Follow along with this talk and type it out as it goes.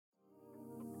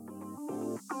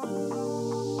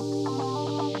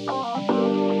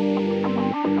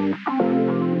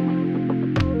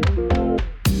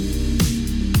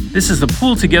This is the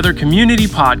PoolTogether Community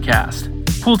Podcast.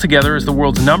 PoolTogether is the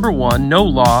world's #1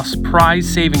 no-loss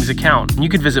prize savings account, and you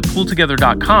can visit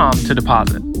PoolTogether.com to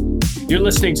deposit. You're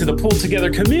listening to the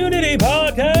PoolTogether Community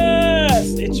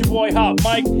Podcast. It's your boy Hot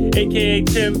Mike, aka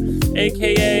Tim,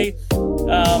 aka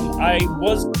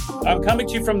I'm coming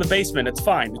to you from the basement. It's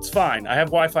fine. I have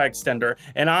Wi-Fi extender,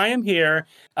 and I am here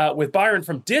with Byron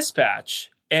from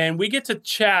Dispatch, and we get to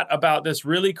chat about this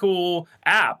really cool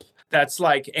app that's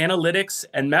like analytics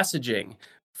and messaging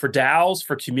for DAOs,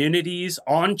 for communities,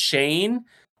 on chain.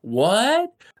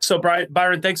 What? So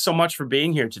Byron, thanks so much for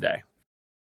being here today.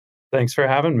 Thanks for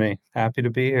having me. Happy to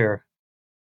be here.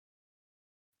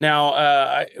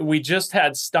 Now, we just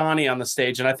had Stani on the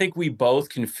stage, and I think we both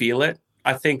can feel it.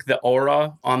 I think the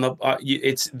aura on the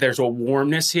there's a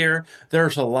warmness here.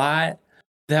 There's a light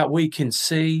that we can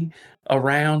see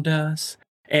around us.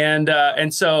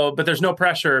 And so, but there's no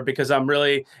pressure because I'm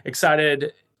really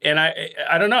excited. And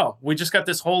I don't know, we just got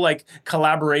this whole like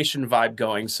collaboration vibe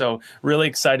going. So really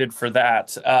excited for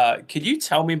that. Could you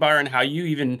tell me, Byron, how you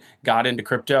even got into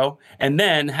crypto? And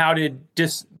then how did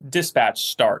Dispatch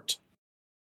start?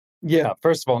 Yeah,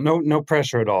 first of all, no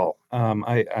pressure at all.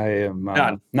 I am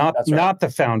not the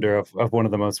founder of one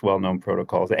of the most well-known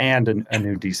protocols and a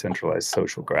new decentralized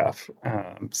social graph.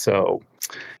 So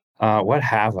what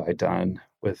have I done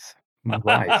with my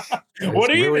life?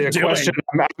 What are you really doing? Question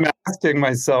I'm asking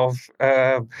myself.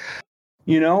 I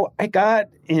got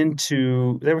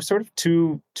into, there were sort of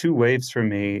two waves for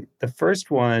me. The first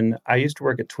one, I used to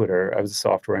work at Twitter. I was a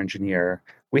software engineer.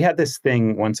 We had this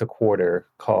thing once a quarter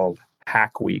called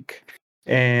Hack Week.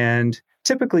 And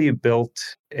typically you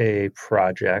built a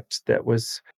project that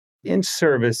was in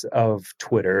service of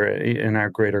Twitter and our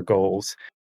greater goals.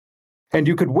 And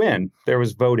you could win. There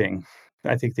was voting.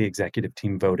 I think the executive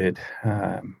team voted,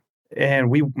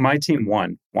 and my team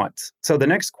won once. So the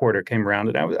next quarter came around,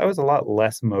 and I was a lot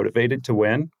less motivated to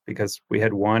win because we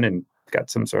had won and got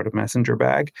some sort of messenger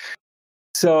bag.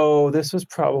 So this was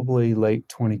probably late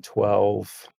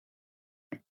 2012,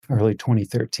 early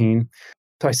 2013.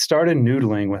 So I started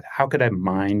noodling with how could I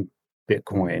mine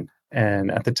Bitcoin, and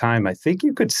at the time, I think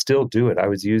you could still do it. I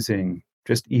was using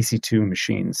just EC2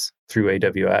 machines through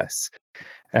AWS.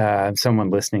 Someone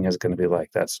listening is going to be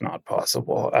like, that's not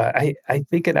possible. I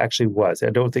think it actually was. I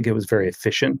don't think it was very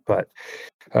efficient, but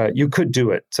you could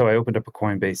do it. So I opened up a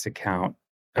Coinbase account.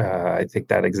 I think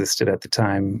that existed at the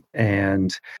time.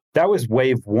 And that was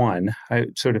wave one. I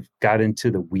sort of got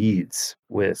into the weeds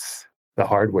with the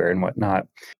hardware and whatnot.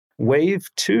 Wave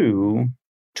two,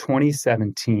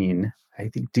 2017, I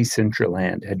think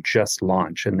Decentraland had just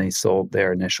launched and they sold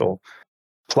their initial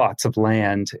plots of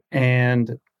land.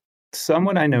 And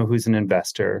someone I know who's an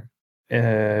investor,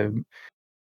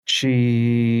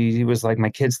 she was like, my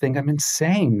kids think I'm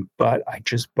insane, but I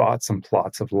just bought some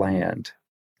plots of land,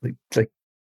 like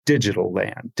digital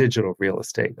land, digital real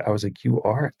estate. I was like, you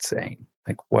are insane.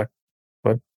 Like what?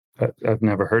 I've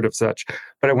never heard of such.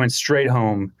 But I went straight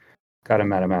home, got a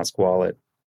MetaMask wallet,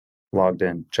 logged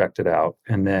in, checked it out.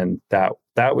 And then that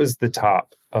was the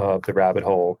top of the rabbit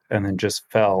hole, and then just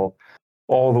fell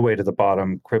all the way to the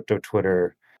bottom. Crypto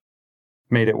Twitter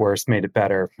made it worse, made it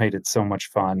better, made it so much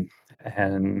fun.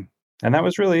 And that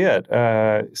was really it.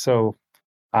 So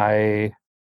I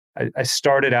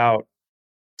started out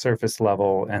surface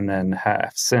level and then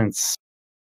have since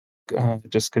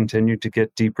just continued to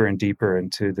get deeper and deeper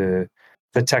into the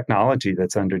technology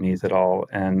that's underneath it all.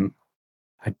 And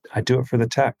I do it for the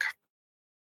tech.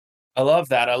 I love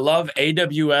that. I love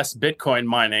AWS Bitcoin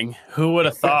mining. Who would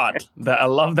have thought that? I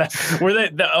love that.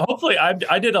 Hopefully,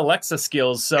 I did Alexa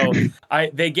skills, so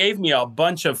they gave me a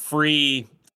bunch of free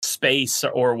space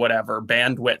or whatever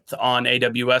bandwidth on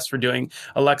AWS for doing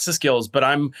Alexa skills. But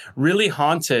I'm really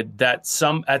haunted that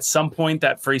at some point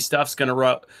that free stuff's going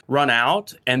to run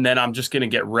out, and then I'm just going to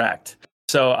get wrecked.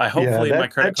 So hopefully my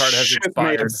credit card has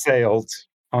expired. Have sailed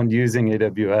on using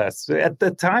AWS. At the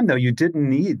time, though, you didn't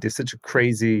need such a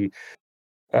crazy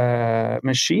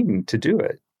machine to do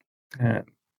it.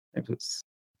 It was.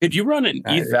 Could you run an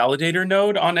ETH validator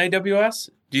node on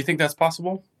AWS? Do you think that's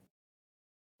possible?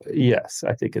 Yes,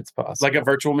 I think it's possible. Like a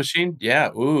virtual machine? Yeah.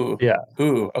 Ooh. Yeah.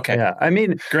 Ooh. Okay. Yeah. I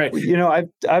mean, great.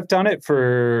 I've done it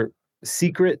for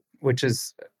Secret, which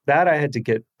is that I had to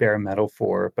get bare metal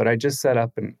for, but I just set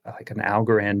up an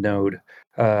Algorand node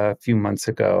a few months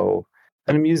ago.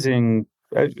 And I'm using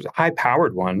a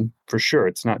high-powered one for sure.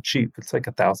 It's not cheap. It's like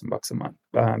 $1,000 a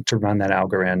month to run that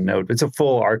Algorand node. It's a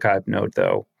full archive node,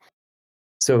 though.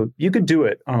 So you could do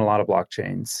it on a lot of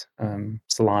blockchains.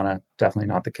 Solana, definitely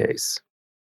not the case.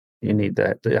 You need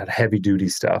that heavy-duty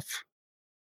stuff.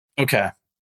 Okay.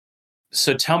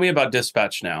 So tell me about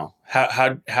Dispatch now.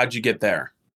 How'd you get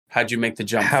there? How'd you make the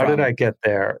jump How did I get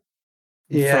there?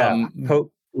 Yeah.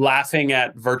 from laughing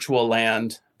at virtual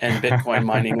land and Bitcoin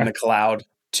mining in the cloud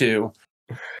to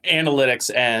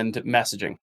analytics and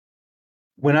messaging?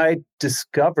 When I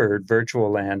discovered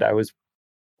virtual land, I was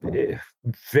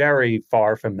very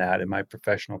far from that in my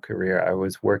professional career. I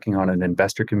was working on an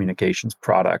investor communications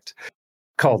product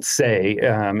called Say.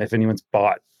 If anyone's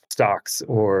bought stocks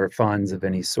or funds of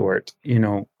any sort,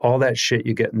 all that shit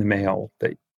you get in the mail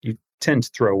that you tend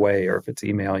to throw away, or if it's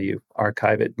email, you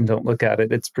archive it and don't look at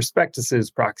it. It's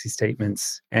prospectuses, proxy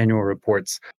statements, annual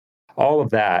reports, all of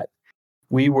that.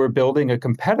 We were building a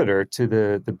competitor to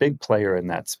the big player in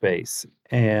that space.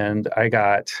 And I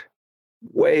got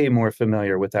way more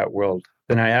familiar with that world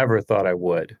than I ever thought I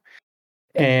would,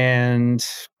 and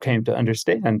came to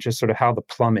understand just sort of how the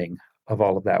plumbing of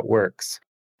all of that works.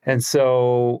 And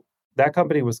so that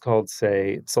company was called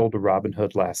Say. It sold to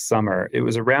Robinhood last summer. It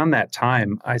was around that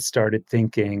time I started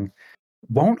thinking,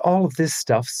 won't all of this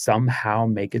stuff somehow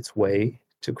make its way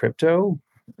to crypto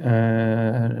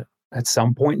at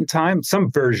some point in time?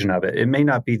 Some version of it. It may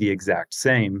not be the exact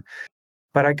same,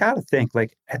 but I got to think,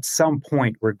 like, at some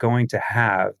point, we're going to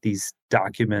have these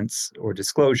documents or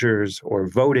disclosures or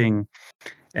voting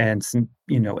and some,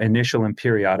 initial and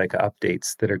periodic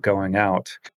updates that are going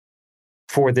out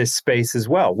for this space as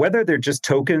well, whether they're just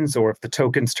tokens or if the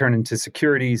tokens turn into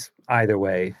securities. Either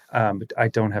way, I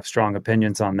don't have strong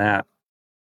opinions on that.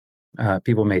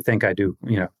 People may think I do.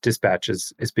 Dispatch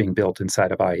is being built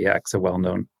inside of IEX, a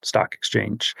well-known stock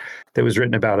exchange that was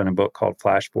written about in a book called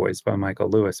Flash Boys by Michael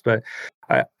Lewis. But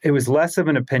it was less of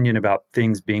an opinion about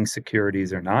things being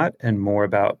securities or not, and more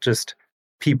about just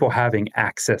people having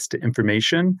access to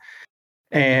information.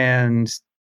 And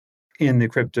in the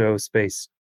crypto space,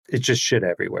 it's just shit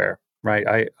everywhere,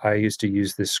 right? I used to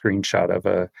use this screenshot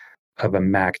of a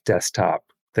Mac desktop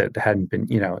that hadn't been,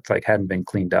 hadn't been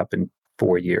cleaned up in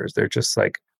 4 years. They're just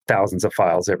like thousands of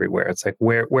files everywhere. It's like,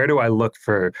 where do I look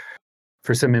for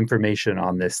some information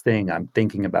on this thing I'm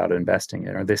thinking about investing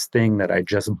in, or this thing that I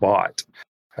just bought?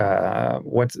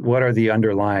 What are the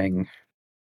underlying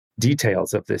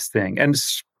details of this thing? And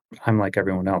I'm like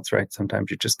everyone else, right?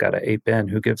 Sometimes you just got to ape in.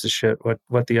 Who gives a shit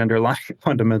what the underlying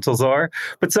fundamentals are?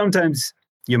 But sometimes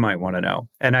you might want to know.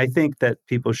 And I think that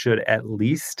people should at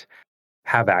least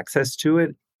have access to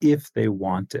it if they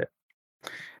want it.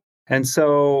 And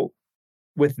so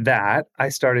with that, I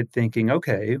started thinking,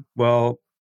 okay, well,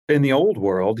 in the old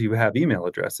world, you have email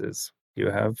addresses, you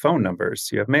have phone numbers,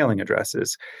 you have mailing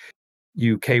addresses,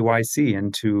 you KYC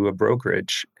into a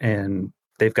brokerage, and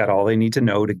they've got all they need to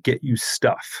know to get you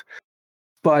stuff.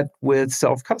 But with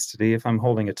self-custody, if I'm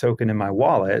holding a token in my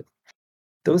wallet,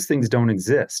 those things don't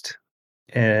exist.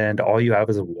 And all you have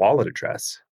is a wallet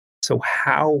address. So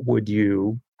how would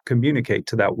you communicate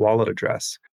to that wallet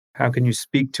address? How can you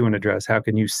speak to an address? How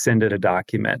can you send it a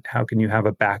document? How can you have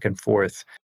a back and forth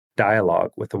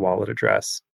dialogue with the wallet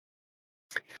address?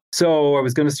 So I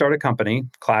was going to start a company,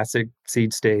 classic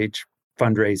seed stage,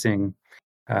 fundraising,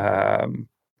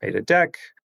 made a deck.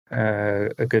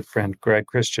 A good friend, Greg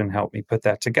Christian, helped me put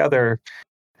that together.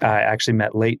 I actually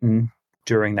met Leighton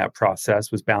during that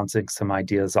process, was bouncing some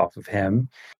ideas off of him.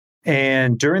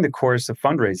 And during the course of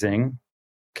fundraising,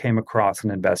 came across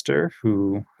an investor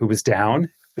who was down.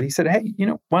 But he said, hey,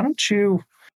 why don't you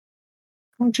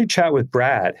chat with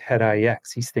Brad at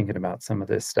IEX? He's thinking about some of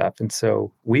this stuff. And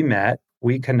so we met,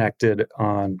 we connected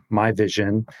on my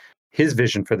vision, his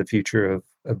vision for the future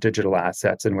of digital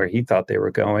assets and where he thought they were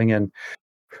going. And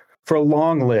for a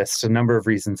long list, a number of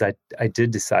reasons, I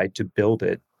did decide to build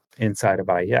it inside of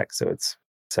IEX. So it's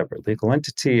a separate legal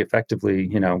entity,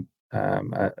 effectively,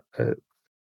 a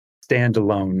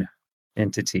standalone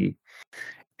entity.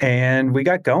 And we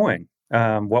got going.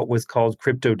 What was called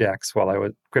crypto docs while I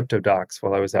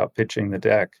was out pitching the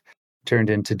deck turned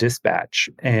into Dispatch,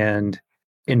 and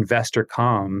investor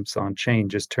comms on chain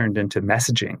just turned into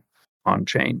messaging on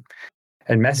chain.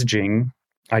 And messaging,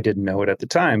 I didn't know it at the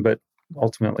time, but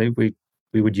ultimately we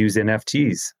would use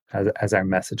NFTs as our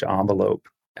message envelope.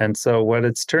 And so what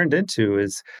it's turned into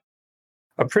is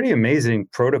a pretty amazing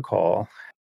protocol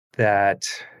that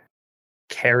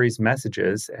carries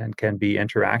messages and can be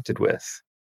interacted with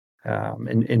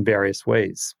in various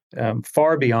ways,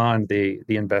 far beyond the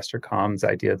investor comms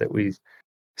idea that we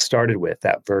started with,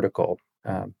 that vertical,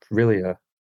 really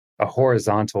a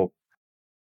horizontal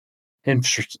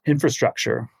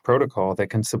infrastructure protocol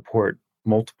that can support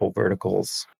multiple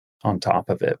verticals on top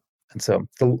of it. And so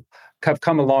I've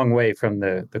come a long way from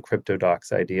the crypto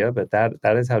docs idea, but that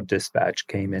is how Dispatch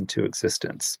came into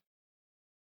existence.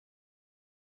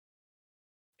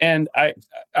 And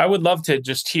I would love to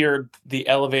just hear the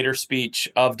elevator speech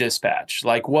of dispatch.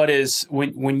 Like, what is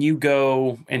when you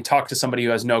go and talk to somebody who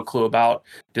has no clue about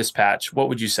dispatch, what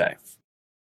would you say?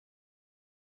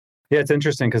 Yeah, it's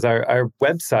interesting because our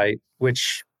website,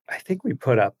 which I think we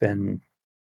put up in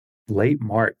late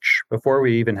March, before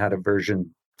we even had a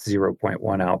version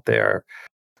 0.1 out there,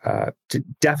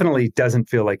 definitely doesn't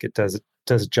feel like it does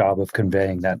a job of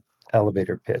conveying that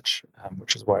elevator pitch,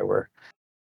 which is why we're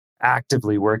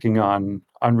actively working on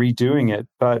redoing it.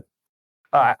 But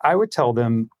I would tell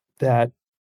them that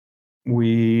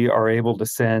we are able to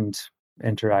send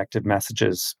interactive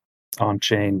messages on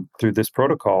chain through this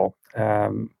protocol,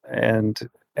 and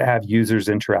have users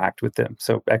interact with them.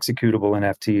 So executable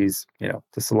NFTs,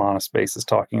 the Solana space is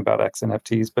talking about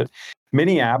XNFTs, but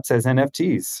mini apps as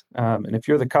NFTs. And if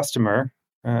you're the customer,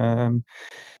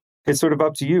 it's sort of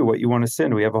up to you what you want to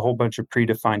send. We have a whole bunch of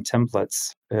predefined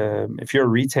templates. If you're a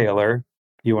retailer,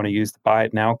 you want to use the Buy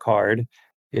It Now card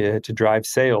to drive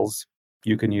sales,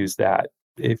 you can use that.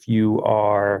 If you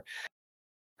are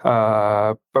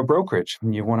a brokerage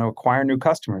and you want to acquire new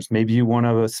customers, maybe you want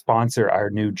to sponsor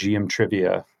our new GM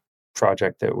Trivia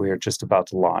project that we are just about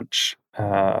to launch.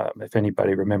 If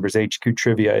anybody remembers HQ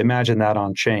Trivia, imagine that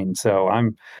on chain. So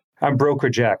I'm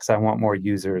Brokerage X. I want more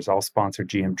users. I'll sponsor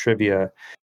GM Trivia.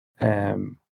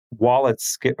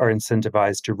 Wallets are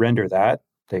incentivized to render that.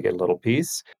 They get a little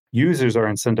piece. Users are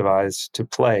incentivized to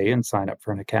play and sign up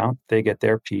for an account. They get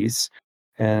their piece.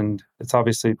 And it's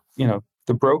obviously,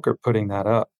 the broker putting that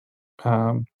up.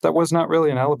 That was not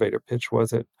really an elevator pitch,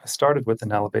 was it? I started with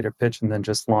an elevator pitch and then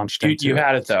just launched into You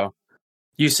had it, though.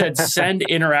 You said send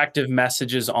interactive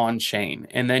messages on chain.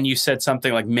 And then you said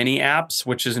something like mini apps,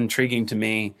 which is intriguing to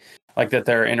me, like that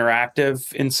they're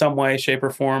interactive in some way, shape, or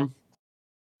form.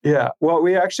 Yeah. Well,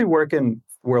 we actually work in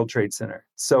World Trade Center,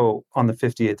 so on the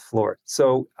 58th floor.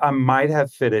 So I might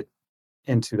have fit it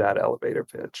into that elevator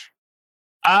pitch.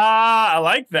 I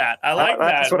like that.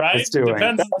 That's what right? I was doing.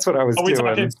 Depends. That's what I was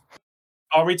doing.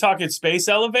 Are we talking space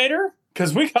elevator?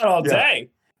 Because we got all day.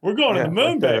 We're going to the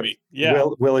moon, like baby. Yeah.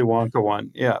 Willy Wonka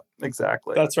one. Yeah,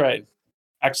 exactly. That's right.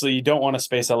 Actually, you don't want a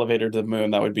space elevator to the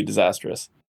moon. That would be disastrous.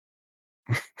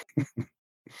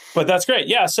 But that's great.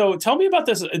 Yeah. So tell me about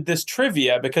this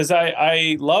trivia, because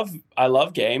I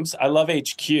love games. I love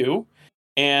HQ,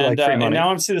 and now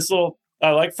I'm seeing this little. I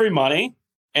like free money,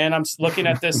 and I'm looking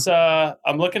at this.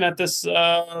 I'm looking at this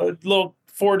little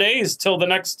 4 days till the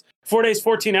next 4 days,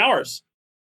 14 hours.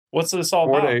 What's this all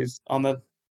about? 4 days on the.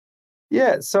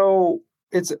 Yeah. So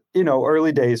it's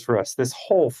early days for us. This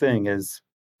whole thing is.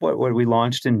 What we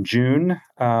launched in June.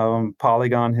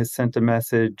 Polygon has sent a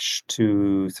message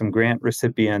to some grant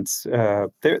recipients.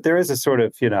 There is a sort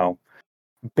of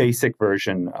basic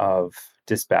version of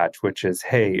Dispatch, which is,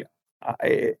 hey,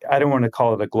 I don't want to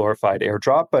call it a glorified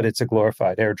airdrop, but it's a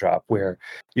glorified airdrop where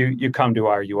you come to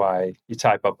our UI, you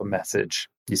type up a message,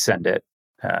 you send it,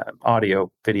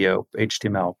 audio, video,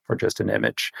 HTML, or just an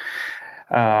image.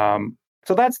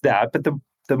 So that's that. But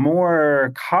the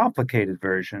more complicated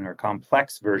version or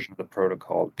complex version of the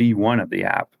protocol, V1 of the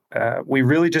app, we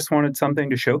really just wanted something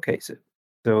to showcase it.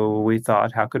 So we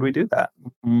thought, how could we do that?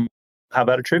 How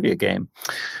about a trivia game?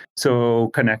 So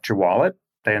connect your wallet,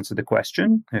 answer the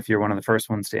question. If you're one of the first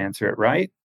ones to answer it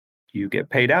right, you get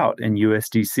paid out in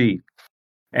USDC.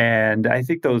 And I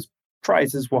think those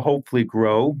prizes will hopefully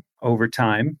grow over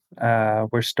time.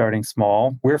 We're starting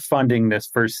small. We're funding this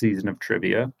first season of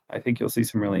trivia. I think you'll see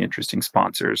some really interesting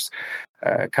sponsors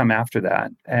come after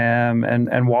that.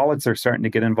 And wallets are starting to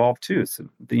get involved too. So,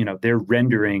 they're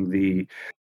rendering the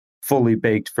fully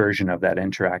baked version of that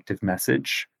interactive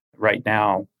message. Right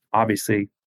now, obviously,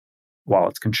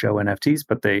 wallets can show NFTs,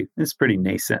 but it's pretty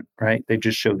nascent, right? They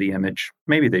just show the image.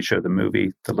 Maybe they show the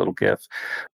movie, the little GIF.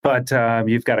 But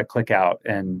you've got to click out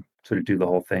and sort of do the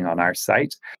whole thing on our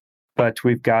site. But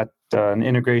we've got an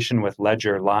integration with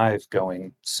Ledger Live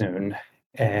going soon,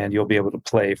 and you'll be able to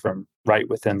play from right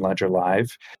within Ledger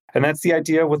Live. And that's the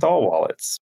idea with all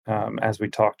wallets. As we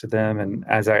talk to them and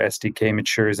as our SDK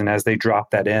matures and as they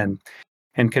drop that in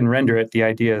and can render it, the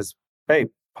idea is, hey,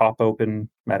 pop open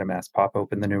MetaMask, pop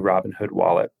open the new Robinhood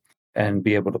wallet and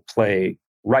be able to play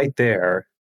right there.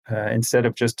 Instead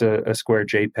of just a square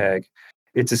JPEG,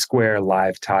 it's a square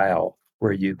live tile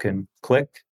where you can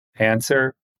click,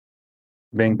 answer,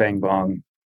 bang, bang, bong,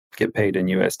 get paid in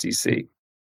USDC.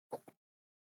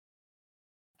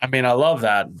 I mean, I love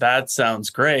that. That sounds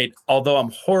great. Although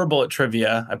I'm horrible at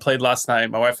trivia. I played last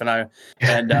night, my wife and I,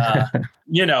 and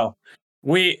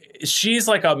She's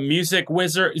like a music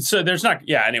wizard. So there's not,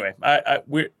 yeah, anyway,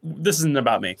 this isn't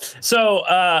about me. So,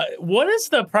 what is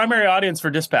the primary audience for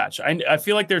Dispatch? I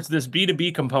feel like there's this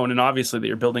B2B component, obviously, that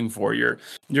you're building for. You're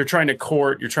trying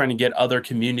to you're trying to get other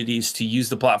communities to use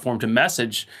the platform to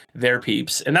message their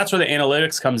peeps. And that's where the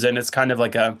analytics comes in. It's kind of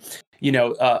like a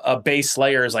base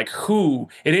layer is like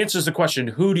it answers the question,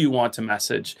 who do you want to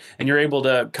message? And you're able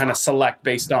to kind of select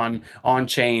based on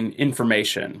chain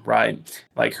information, right?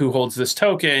 Like who holds this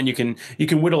token, you can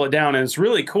whittle it down. And it's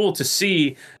really cool to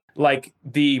see like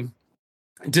the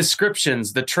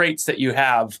descriptions, the traits that you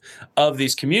have of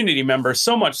these community members,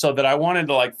 so much so that I wanted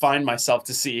to like find myself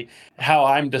to see how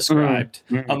I'm described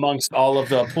amongst all of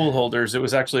the pool holders. It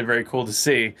was actually very cool to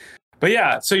see. But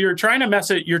yeah, so you're trying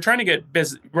to get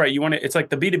business, right? It's like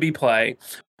the B2B play,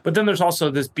 but then there's also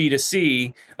this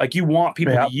B2C, like you want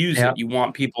people to use it. You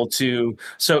want people to,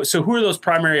 so who are those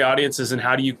primary audiences and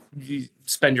how do you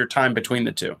spend your time between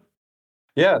the two?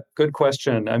 Yeah, good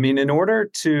question. I mean,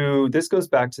 this goes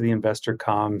back to the investor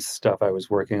comms stuff I was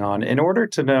working on. In order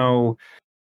to know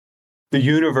the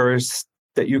universe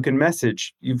that you can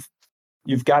message, you've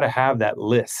got to have that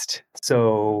list.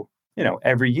 So,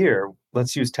 every year,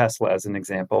 let's use Tesla as an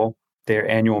example. Their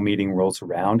annual meeting rolls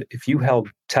around. If you held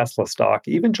Tesla stock,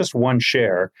 even just one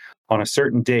share on a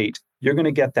certain date, you're going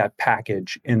to get that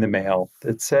package in the mail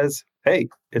that says, hey,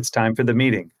 it's time for the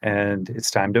meeting and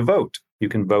it's time to vote. You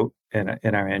can vote in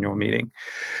our annual meeting.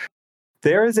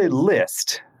 There is a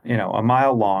list, a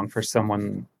mile long for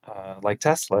someone like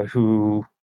Tesla who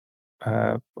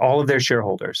all of their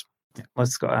shareholders,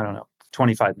 let's go, I don't know,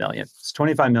 25 million. It's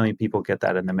 25 million people get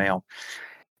that in the mail.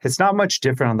 It's not much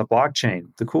different on the blockchain.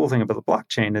 The cool thing about the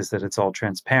blockchain is that it's all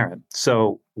transparent.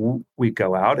 So we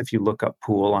go out, if you look up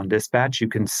Pool on Dispatch, you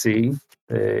can see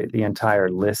the entire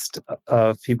list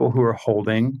of people who are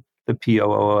holding the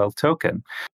POOL token.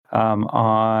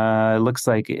 It looks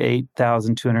like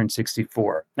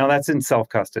 8,264. Now that's in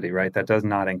self-custody, right? That does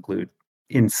not include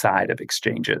inside of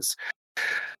exchanges.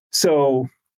 So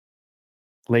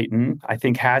Leighton, I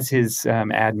think, has his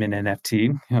admin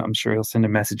NFT. I'm sure he'll send a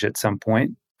message at some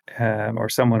point, or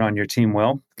someone on your team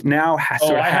will. Now,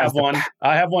 I have one.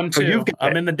 I have one too.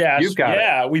 I'm in the dash. You've got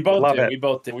it. We both did. We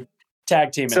both did. We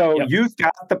tag team. So you've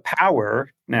got the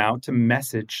power now to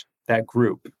message that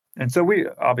group. And so we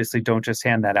obviously don't just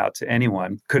hand that out to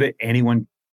anyone. Could anyone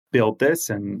build this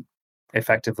and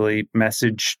effectively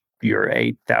message your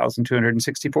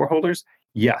 8,264 holders?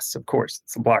 Yes, of course.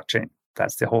 It's a blockchain.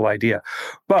 That's the whole idea.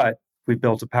 But we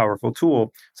built a powerful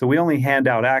tool. So we only hand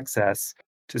out access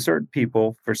to certain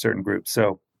people for certain groups.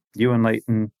 So you and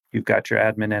Leighton, you've got your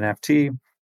admin NFT,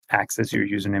 access your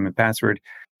username and password.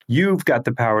 You've got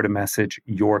the power to message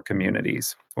your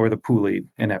communities or the Pooly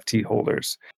NFT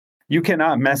holders. You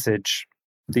cannot message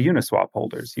the Uniswap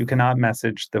holders. You cannot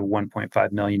message the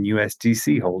 1.5 million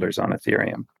USDC holders on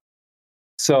Ethereum.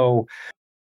 So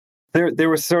there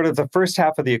was sort of the first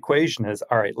half of the equation is,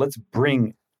 all right, let's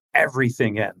bring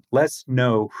everything in. Let's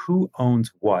know who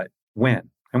owns what, when.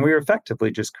 And we were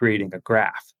effectively just creating a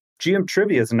graph. GM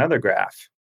Trivia is another graph,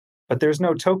 but there's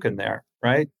no token there,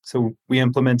 right? So we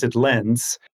implemented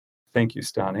Lens. Thank you,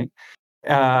 Stani.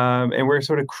 And we're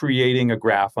sort of creating a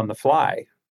graph on the fly.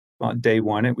 On day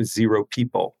one, it was 0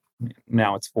 people.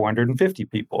 Now it's 450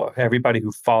 people. Everybody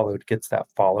who followed gets that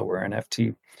follower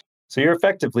NFT. So you're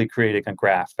effectively creating a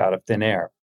graph out of thin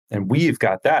air. And we've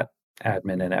got that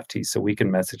admin NFT, so we can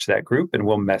message that group and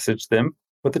we'll message them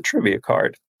with a trivia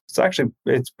card.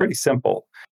 It's pretty simple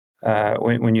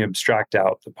when you abstract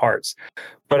out the parts.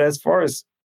 But as far as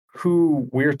who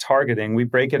we're targeting, we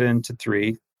break it into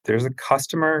 3. There's a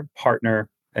customer, partner,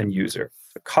 and user.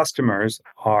 The customers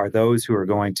are those who are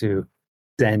going to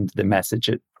send the message.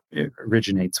 It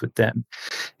originates with them.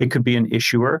 It could be an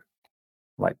issuer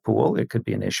like Pool. It could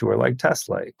be an issuer like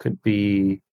Tesla. It could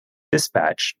be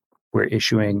Dispatch. We're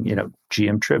issuing,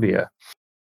 GM Trivia.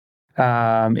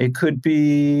 It could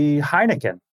be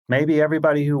Heineken. Maybe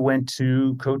everybody who went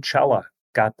to Coachella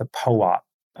got the POAP,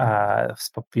 that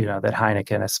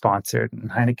Heineken has sponsored. And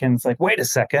Heineken's like, wait a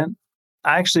second,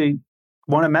 I actually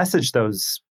want to message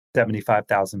those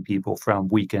 75,000 people from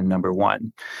weekend number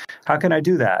 1. How can I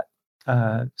do that?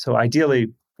 So ideally,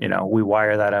 we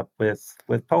wire that up with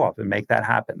POAP and make that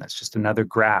happen. That's just another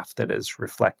graph that is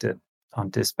reflected on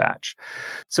Dispatch.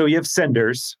 So you have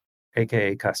senders,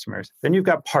 aka customers. Then you've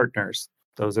got partners.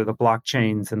 Those are the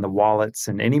blockchains and the wallets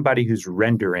and anybody who's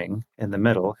rendering in the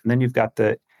middle. And then you've got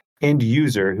the end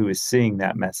user who is seeing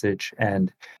that message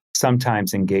and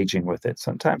sometimes engaging with it.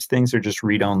 Sometimes things are just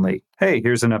read only. Hey,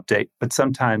 here's an update. But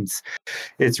sometimes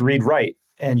it's read write.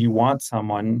 And you want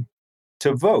someone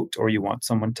to vote, or you want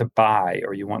someone to buy,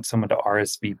 or you want someone to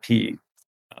RSVP,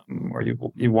 or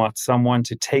you want someone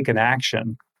to take an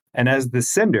action. And as the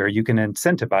sender, you can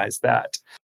incentivize that.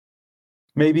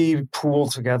 Maybe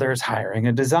PoolTogether is hiring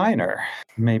a designer.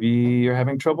 Maybe you're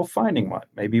having trouble finding one.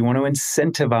 Maybe you want to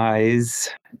incentivize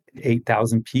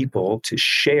 8,000 people to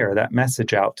share that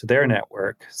message out to their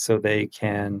network so they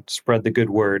can spread the good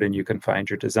word and you can find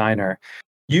your designer.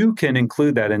 You can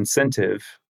include that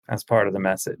incentive as part of the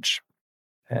message.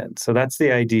 And so that's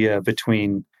the idea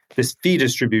between this fee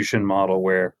distribution model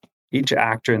where each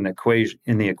actor in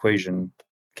the equation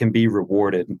can be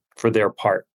rewarded for their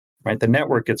part. Right, the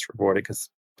network gets rewarded because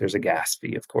there's a gas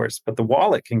fee, of course, but the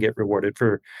wallet can get rewarded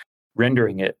for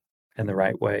rendering it in the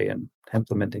right way and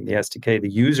implementing the SDK. The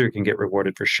user can get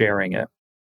rewarded for sharing it,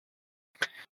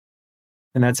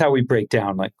 and that's how we break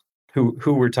down like who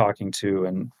we're talking to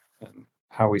and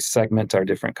how we segment our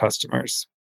different customers.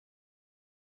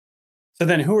 So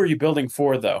then, who are you building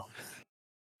for, though?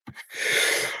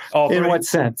 In what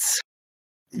sense?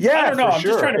 Yeah, I don't know. I'm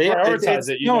sure. just trying to prioritize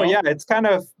it. It's kind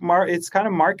of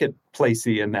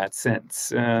marketplacey in that sense.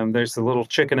 There's a little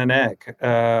chicken and egg.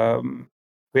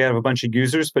 We have a bunch of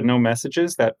users, but no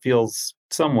messages. That feels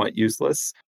somewhat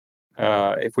useless.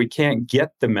 If we can't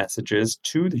get the messages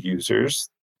to the users,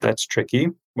 that's tricky.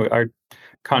 Our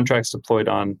contract's deployed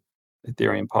on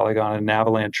Ethereum, Polygon, and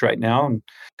Avalanche right now, and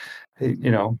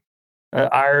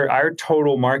our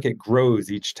total market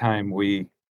grows each time we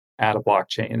add a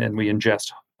blockchain and we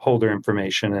ingest holder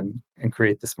information and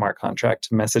create the smart contract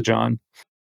to message on.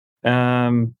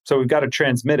 So we've got to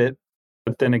transmit it,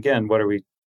 but then again, what are we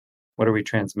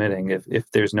transmitting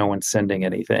if there's no one sending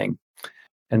anything?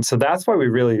 And so that's why we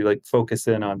really like focus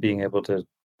in on being able to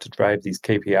drive these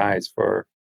KPIs for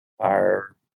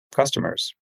our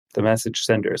customers, the message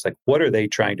senders. Like, what are they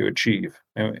trying to achieve?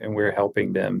 And we're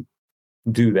helping them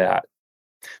do that.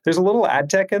 There's a little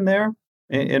ad tech in there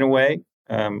in a way.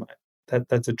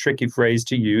 That's a tricky phrase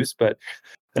to use, but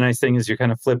the nice thing is you're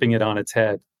kind of flipping it on its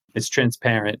head. It's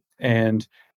transparent and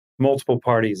multiple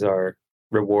parties are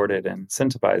rewarded and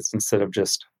incentivized instead of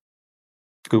just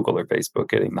Google or Facebook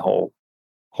getting the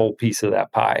whole piece of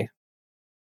that pie.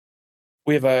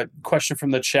 We have a question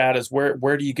from the chat is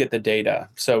where do you get the data?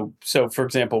 So for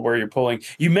example, where you're pulling,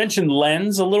 you mentioned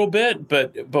Lens a little bit,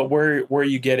 but where are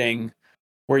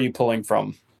you pulling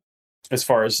from as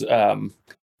far as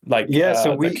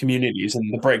the communities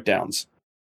and the breakdowns?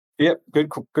 Yep,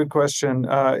 good question.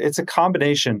 It's a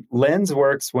combination. Lens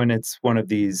works when it's one of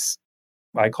these,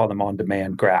 I call them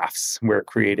on-demand graphs. We're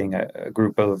creating a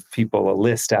group of people, a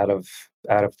list out of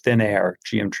thin air.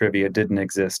 GM Trivia didn't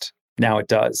exist. Now it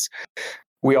does.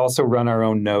 We also run our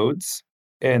own nodes,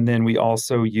 and then we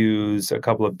also use a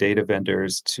couple of data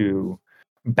vendors to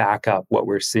back up what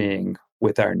we're seeing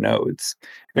with our nodes.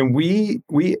 And we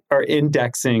are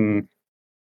indexing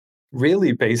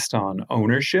really based on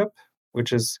ownership,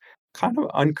 which is kind of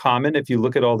uncommon if you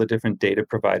look at all the different data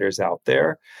providers out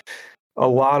there. A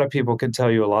lot of people can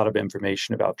tell you a lot of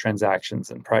information about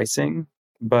transactions and pricing,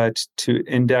 but to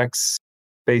index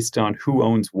based on who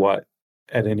owns what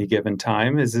at any given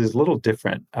time is a little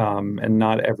different. And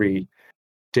not every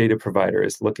data provider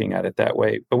is looking at it that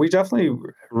way. But we definitely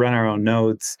run our own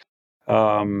nodes.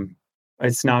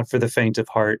 It's not for the faint of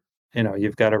heart.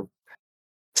 You've got to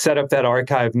set up that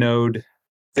archive node,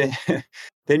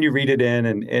 then you read it in,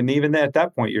 and even at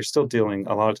that point, you're still dealing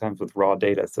a lot of times with raw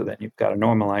data. So then you've got to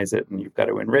normalize it, and you've got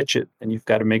to enrich it, and you've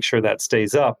got to make sure that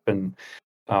stays up. And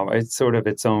it's sort of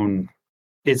its own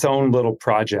little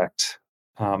project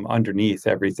underneath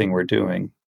everything we're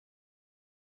doing.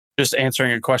 Just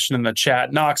answering a question in the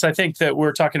chat. Knox, I think that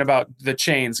we're talking about the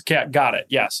chains. Got it.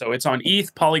 Yeah. So it's on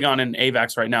ETH, Polygon, and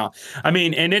AVAX right now. I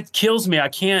mean, and it kills me.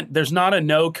 There's not a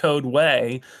no code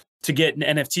way to get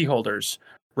NFT holders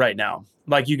right now.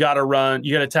 Like you got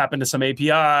to tap into some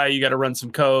API. You got to run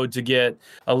some code to get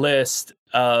a list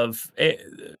of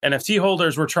NFT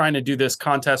holders. We're trying to do this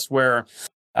contest where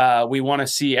we want to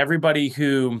see everybody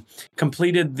who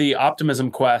completed the Optimism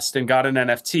quest and got an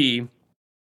NFT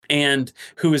and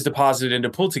who is deposited into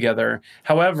PoolTogether.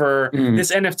 However,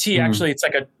 this NFT actually, it's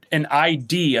like an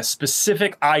ID, a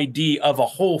specific ID of a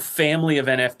whole family of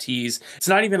NFTs. It's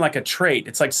not even like a trait.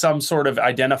 It's like some sort of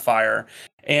identifier.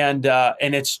 And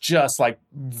it's just like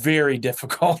very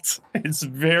difficult. It's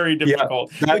very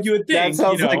difficult. Yeah, but you would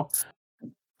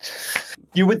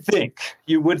think,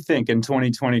 you would think in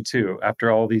 2022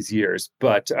 after all these years,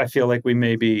 but I feel like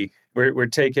we're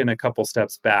taking a couple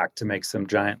steps back to make some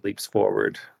giant leaps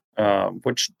forward,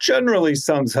 which generally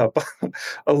sums up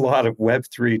a lot of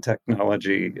Web3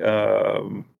 technology,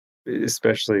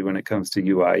 especially when it comes to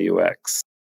UI UX.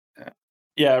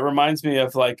 Yeah, it reminds me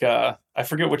of like I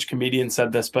forget which comedian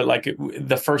said this, but like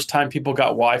the first time people got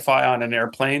Wi-Fi on an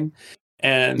airplane,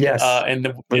 and Yes,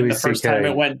 and Louis the first time it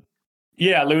C.K. went,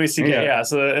 yeah, Louis C.K. Yeah, Yeah,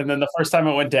 so and then the first time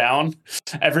it went down,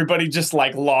 everybody just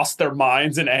like lost their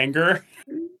minds in anger,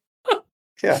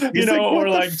 yeah. you He's like, know, or what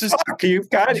the like just fuck? You've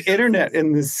got internet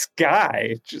in the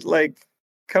sky. Just like,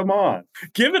 come on.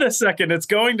 give it a second. It's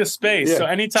going to space. Yeah. So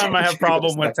anytime I have Give it a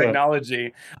problem with second.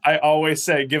 technology, I always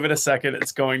say, give it a second.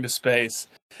 It's going to space.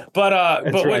 That's But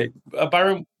what, right.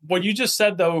 Byron, what you just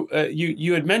said though,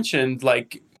 you had mentioned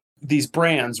like these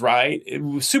brands, right? It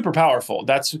was super powerful.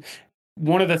 That's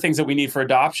one of the things that we need for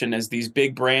adoption is these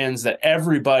big brands that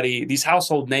everybody, these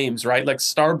household names, right? Like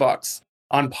Starbucks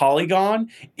on Polygon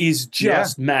is Yeah,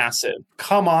 just massive.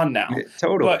 Come on now.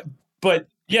 totally. But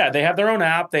yeah, they have their own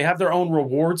app. They have their own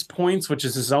rewards points, which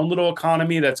is its own little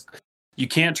economy that's you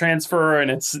can't transfer and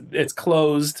it's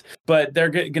closed. But they're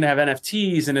going to have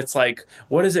NFTs, and it's like,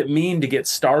 what does it mean to get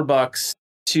Starbucks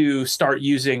to start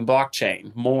using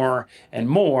blockchain more and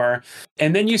more?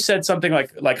 And then you said something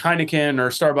like Heineken or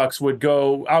Starbucks would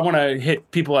go, I want to hit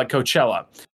people at Coachella.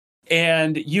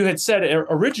 And you had said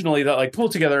originally that like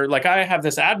PoolTogether, like I have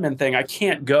this admin thing, I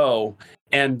can't go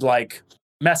and like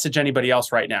message anybody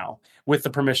else right now with the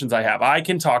permissions I have. I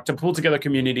can talk to PoolTogether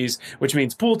communities, which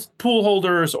means pool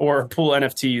holders or pool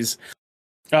NFTs,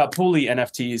 Pooly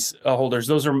NFTs holders.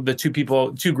 Those are the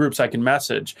two groups I can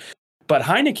message. But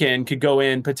Heineken could go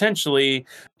in potentially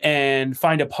and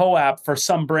find a POAP for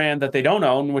some brand that they don't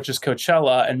own, which is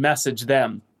Coachella, and message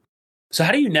them. So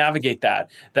how do you navigate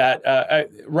that?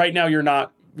 Right now you're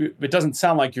not. It doesn't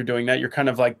sound like you're doing that. You're kind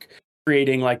of like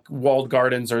creating like walled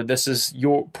gardens, or this is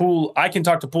your pool. I can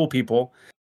talk to pool people,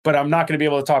 but I'm not going to be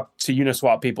able to talk to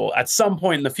Uniswap people. At some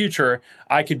point in the future,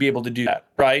 I could be able to do that,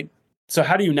 right? So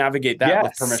how do you navigate that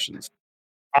with Yes. permissions?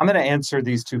 I'm going to answer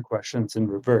these two questions in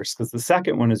reverse because the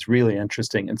second one is really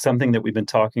interesting and something that we've been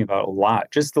talking about a lot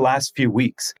just the last few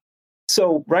weeks.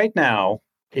 So right now,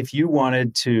 if you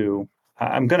wanted to,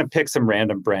 I'm going to pick some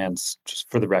random brands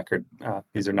just for the record.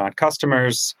 These are not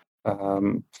customers.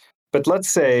 But let's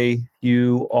say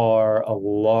you are a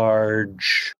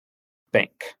large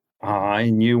bank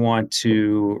and you want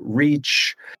to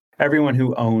reach everyone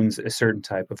who owns a certain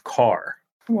type of car.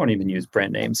 We won't even use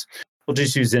brand names. We'll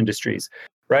just use industries,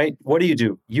 right? What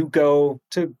do? You go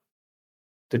to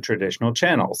the traditional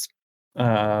channels.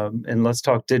 And let's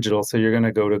talk digital. So you're going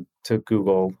to go to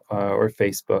Google or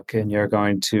Facebook, and you're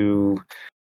going to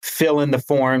fill in the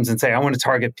forms and say, I want to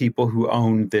target people who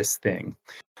own this thing.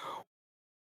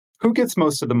 Who gets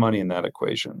most of the money in that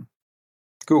equation?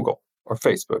 Google or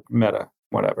Facebook, Meta,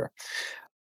 whatever.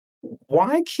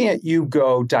 Why can't you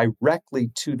go directly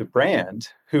to the brand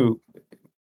who,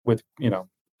 with,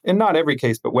 in not every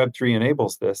case, but Web3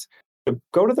 enables this, to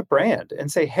go to the brand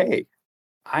and say, hey,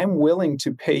 I'm willing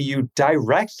to pay you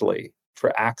directly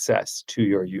for access to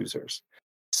your users.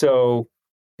 So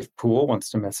if Pool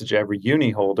wants to message every uni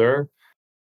holder,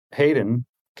 Hayden,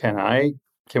 can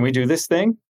we do this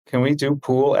thing? Can we do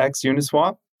Pool X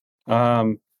Uniswap?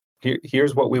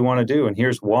 Here's what we want to do, and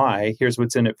here's why. Here's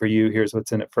what's in it for you. Here's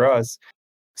what's in it for us.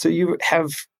 So you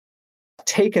have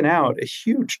taken out a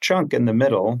huge chunk in the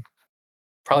middle,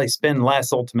 probably spend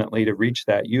less ultimately to reach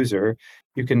that user.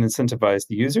 You can incentivize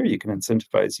the user, you can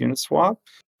incentivize Uniswap,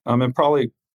 and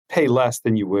probably pay less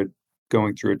than you would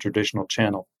going through a traditional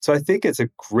channel. So I think it's a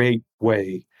great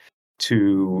way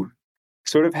to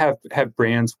sort of have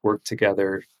brands work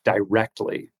together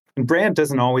directly. And brand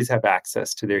doesn't always have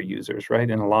access to their users, right?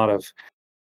 And a lot of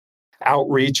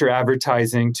outreach or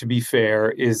advertising, to be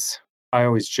fair, is, I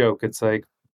always joke, it's like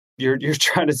you're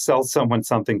trying to sell someone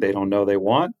something they don't know they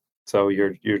want. So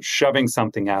you're shoving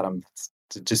something at them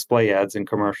to display ads and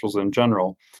commercials in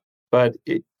general. But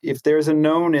if there's a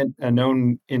known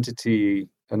entity,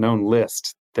 a known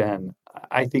list, then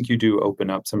I think you do open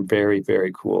up some very,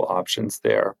 very cool options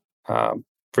there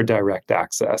for direct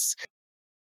access.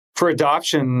 For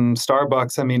adoption,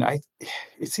 Starbucks, I mean,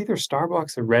 it's either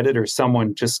Starbucks or Reddit or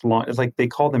someone just launched, like they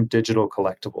call them digital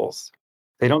collectibles.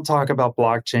 They don't talk about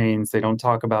blockchains. They don't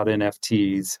talk about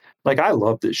NFTs. Like, I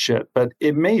love this shit, but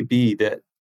it may be that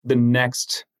the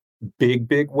next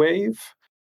big wave,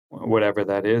 whatever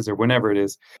that is, or whenever it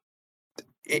is,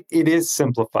 it is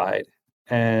simplified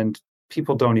and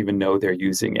people don't even know they're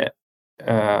using it.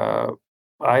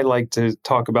 I like to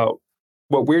talk about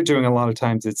what we're doing a lot of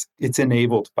times. It's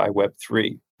enabled by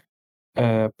Web3.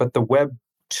 But the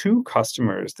Web2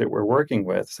 customers that we're working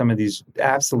with, some of these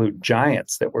absolute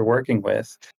giants that we're working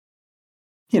with,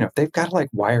 they've got to like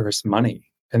wire us money.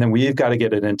 And then we've got to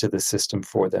get it into the system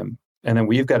for them. And then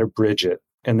we've got to bridge it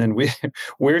and then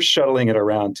we're shuttling it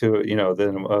around to,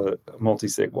 then a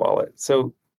multi-sig wallet.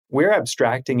 So we're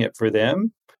abstracting it for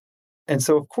them. And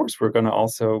so, of course, we're going to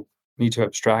also need to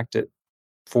abstract it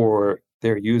for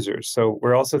their users. So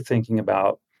we're also thinking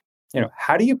about,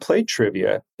 how do you play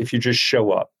trivia if you just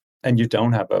show up and you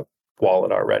don't have a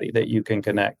wallet already that you can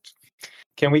connect?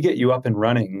 Can we get you up and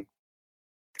running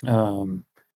in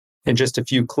just a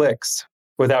few clicks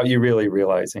without you really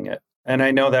realizing it? And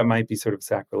I know that might be sort of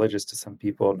sacrilegious to some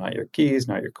people. Not your keys,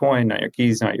 not your coin, not your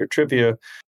keys, not your trivia,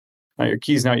 not your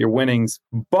keys, not your winnings.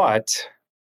 But,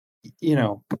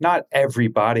 not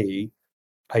everybody,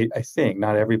 I think,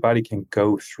 not everybody can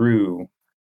go through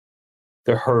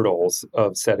the hurdles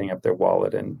of setting up their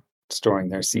wallet and storing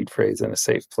their seed phrase in a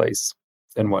safe place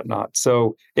and whatnot.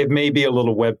 So it may be a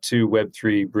little Web 2, Web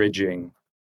 3 bridging.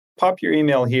 Pop your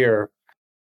email here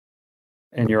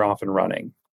and you're off and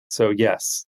running. So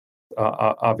yes,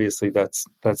 obviously that's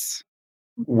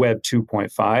Web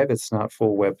 2.5. It's not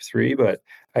full Web 3, but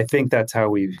I think that's how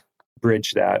we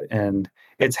bridge that. And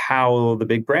it's how the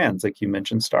big brands, like you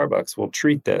mentioned, Starbucks, will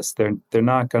treat this. They're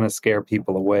not going to scare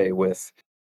people away with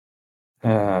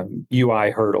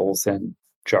UI hurdles and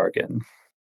jargon.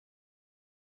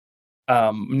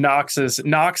 Knox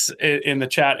in the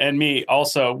chat, and me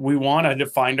also, we want to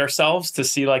find ourselves to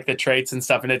see like the traits and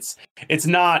stuff, and it's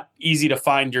not easy to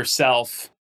find yourself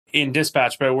in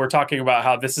Dispatch, but we're talking about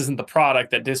how this isn't the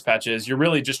product that Dispatch is. You're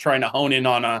really just trying to hone in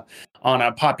on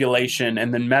a population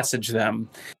and then message them.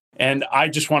 And I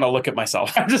just want to look at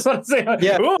myself. I just want to say, how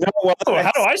do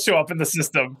I show up in the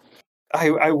system?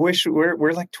 I wish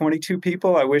we're like 22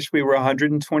 people. I wish we were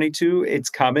 122. It's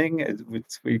coming.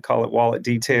 We call it wallet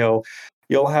detail.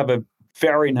 You'll have a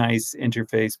very nice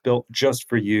interface built just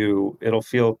for you. It'll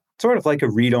feel sort of like a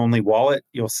read-only wallet.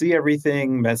 You'll see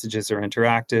everything. Messages are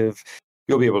interactive.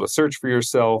 You'll be able to search for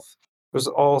yourself. There's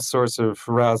all sorts of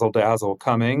razzle-dazzle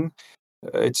coming.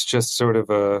 It's just sort of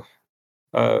a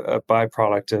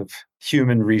byproduct of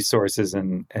human resources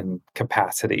and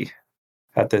capacity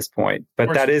at this point.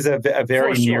 But that is a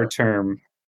very near-term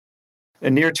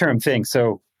thing.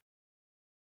 So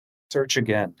search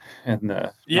again in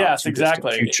the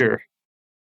exactly future.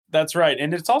 That's right.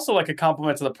 And it's also like a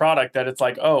compliment to the product that it's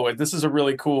like, oh, this is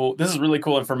really cool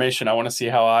information. I want to see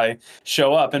how I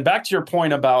show up. And back to your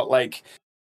point about like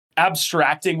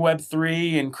abstracting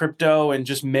Web3 and crypto and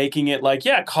just making it like,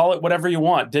 call it whatever you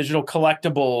want, digital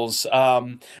collectibles.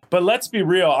 But let's be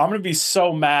real. I'm going to be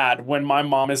so mad when my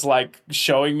mom is like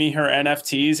showing me her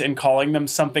NFTs and calling them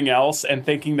something else and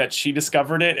thinking that she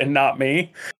discovered it and not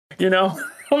me,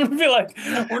 I'm going to be like,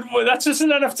 that's just an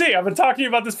NFT. I've been talking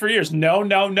about this for years.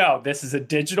 No. This is a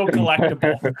digital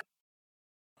collectible.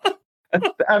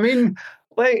 I mean,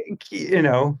 like,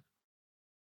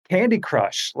 Candy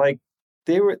Crush, like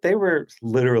they were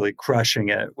literally crushing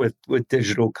it with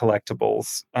digital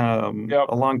collectibles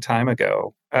a long time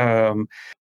ago.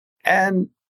 And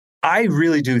I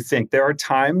really do think there are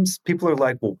times people are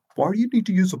like, well, why do you need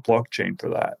to use a blockchain for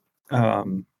that?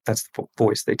 That's the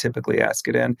voice they typically ask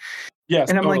it in. Yes,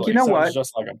 and I'm totally. like, you know what?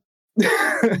 Just like him.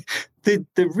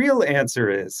 The real answer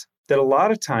is that a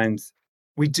lot of times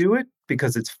we do it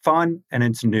because it's fun and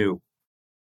it's new.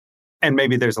 And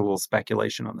maybe there's a little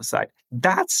speculation on the side.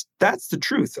 That's the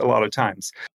truth a lot of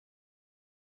times.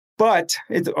 But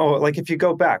like if you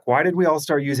go back, why did we all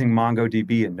start using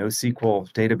MongoDB and NoSQL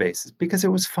databases? Because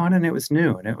it was fun and it was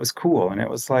new and it was cool. And it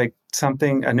was like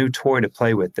a new toy to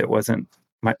play with that wasn't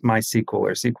MySQL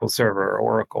or SQL Server or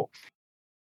Oracle.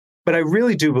 But I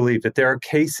really do believe that there are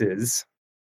cases,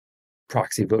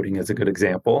 proxy voting is a good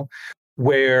example,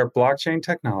 where blockchain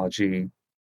technology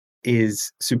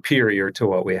is superior to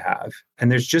what we have.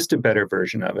 And there's just a better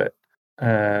version of it.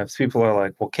 People are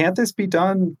like, well, can't this be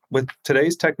done with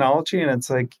today's technology? And it's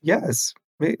like, yes,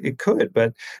 it could.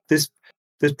 But this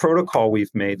protocol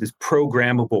we've made, this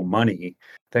programmable money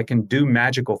that can do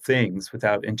magical things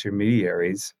without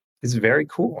intermediaries, is very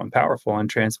cool and powerful and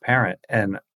transparent.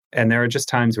 And there are just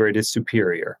times where it is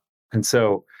superior. And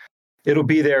so it'll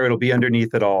be there, it'll be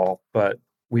underneath it all, but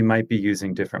we might be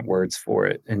using different words for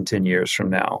it in 10 years from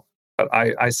now. But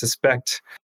I suspect,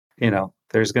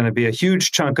 there's going to be a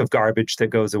huge chunk of garbage that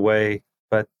goes away,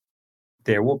 but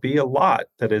there will be a lot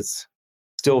that is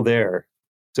still there,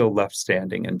 still left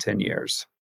standing in 10 years.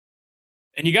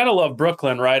 And you got to love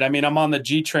Brooklyn, right? I mean, I'm on the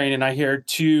G train and I hear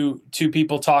two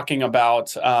people talking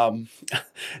about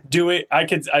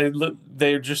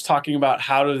they're just talking about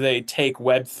how do they take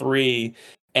Web3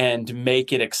 and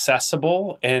make it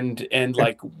accessible and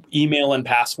like email and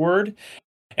password.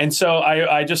 And so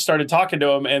I just started talking to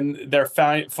them, and they're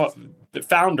the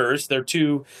founders. They're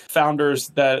two founders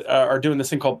that are doing this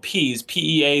thing called Peaze,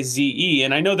 Peaze.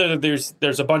 And I know that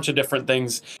there's a bunch of different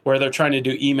things where they're trying to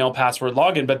do email password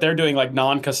login, but they're doing like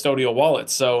non-custodial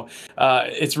wallets. So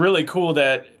it's really cool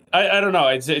that I don't know.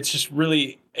 It's just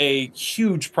really a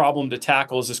huge problem to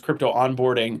tackle is this crypto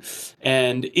onboarding.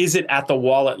 And is it at the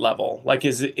wallet level? Like,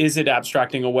 is it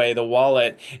abstracting away the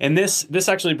wallet? And this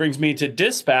actually brings me to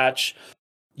Dispatch.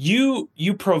 You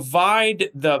provide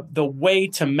the way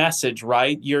to message,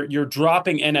 right? You're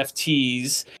dropping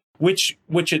NFTs, which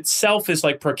itself is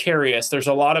like precarious. There's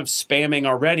a lot of spamming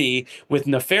already with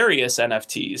nefarious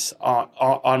NFTs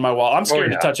on my wall. I'm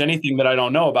scared to touch anything that I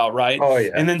don't know about, right? Oh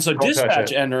yeah. And then so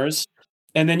Dispatch enters,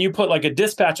 and then you put like a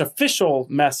Dispatch official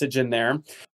message in there.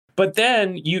 But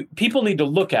then people need to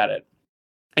look at it.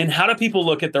 And how do people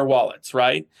look at their wallets,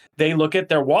 right? They look at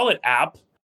their wallet app,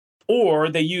 or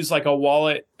they use like a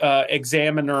wallet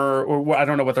examiner, or I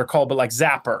don't know what they're called, but like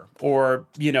Zapper, or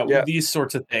these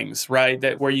sorts of things, right?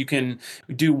 That where you can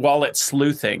do wallet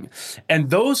sleuthing, and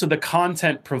those are the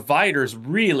content providers,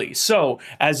 really. So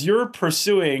as you're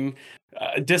pursuing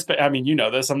Dispatch, I mean, you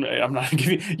know this. I'm not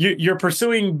giving you. You're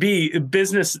pursuing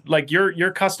business, like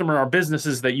your customer are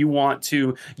businesses that you want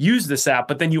to use this app,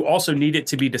 but then you also need it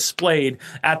to be displayed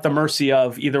at the mercy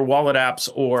of either wallet apps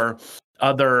or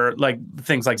other like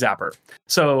things like Zapper.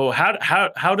 So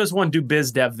how does one do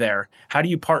biz dev there? How do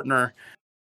you partner?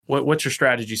 What's your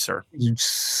strategy, sir? You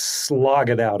slog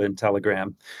it out in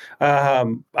Telegram.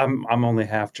 I'm only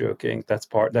half joking. That's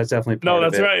definitely part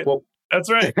of it. Right. Well, that's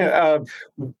right.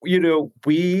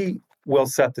 We will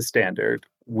set the standard.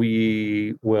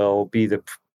 We will be the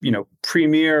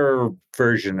premier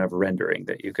version of rendering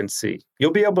that you can see.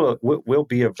 You'll be able to. We'll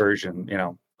be a version.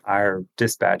 Our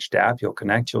dispatched app. You'll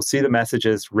connect. You'll see the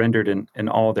messages rendered in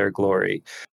all their glory.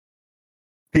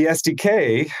 The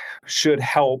SDK should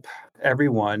help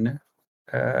everyone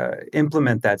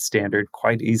implement that standard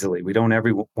quite easily. We don't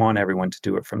want everyone to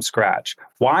do it from scratch.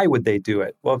 Why would they do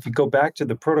it? Well, if you go back to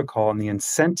the protocol and the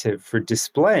incentive for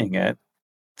displaying it,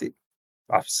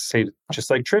 I'll say just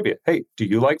like trivia. Hey, do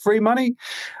you like free money?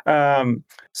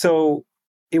 So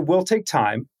it will take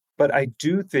time, but I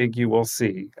do think you will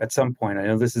see at some point. I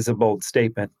know this is a bold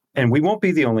statement, and we won't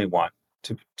be the only one,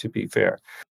 to be fair.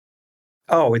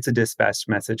 Oh, it's a dispatched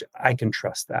message. I can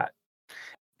trust that.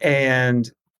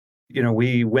 And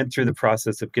we went through the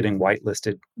process of getting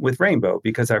whitelisted with Rainbow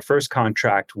because our first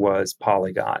contract was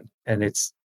Polygon, and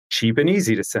it's cheap and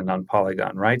easy to send on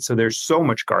Polygon, right? So there's so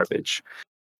much garbage,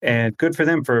 and good for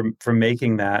them for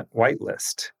making that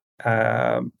whitelist.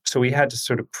 So we had to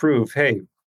sort of prove, hey,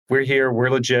 we're here, we're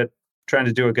legit, trying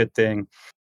to do a good thing.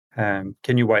 Can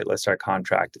you whitelist our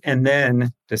contract? And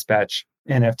then Dispatch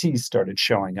NFTs started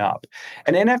showing up,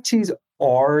 and NFTs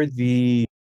are the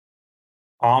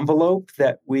envelope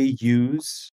that we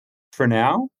use for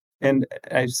now. And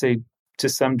I say to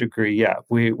some degree, yeah,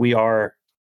 we are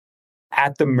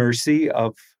at the mercy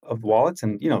of wallets.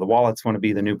 And, the wallets want to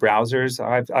be the new browsers.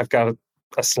 I've got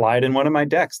a slide in one of my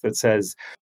decks that says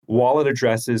wallet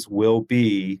addresses will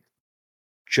be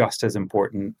just as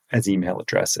important as email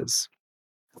addresses.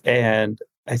 And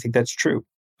I think that's true.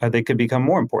 They could become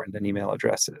more important than email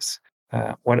addresses.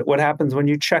 What happens when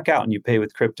you check out and you pay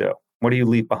with crypto? What do you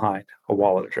leave behind? A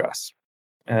wallet address.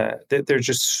 There's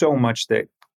just so much that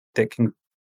can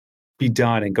be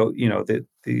done and go,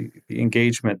 the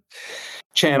engagement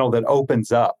channel that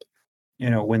opens up,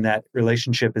 when that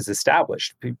relationship is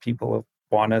established. People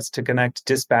want us to connect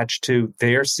Dispatch to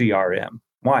their CRM.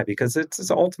 Why? Because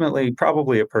it's ultimately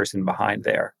probably a person behind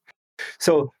there.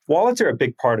 So wallets are a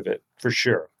big part of it, for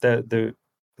sure. The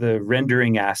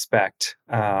rendering aspect,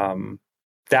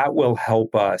 that will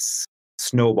help us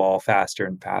snowball faster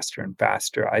and faster and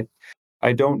faster.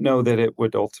 I don't know that it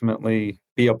would ultimately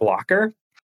be a blocker,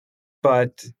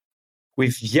 but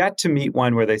we've yet to meet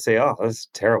one where they say, "Oh, that's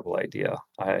a terrible idea.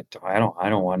 I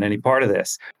don't want any part of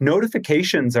this."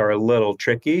 Notifications are a little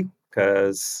tricky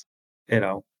because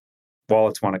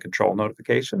wallets want to control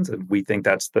notifications, and we think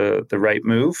that's the right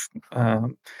move.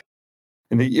 And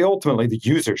ultimately, the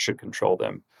user should control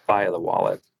them via the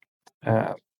wallet.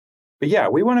 But yeah,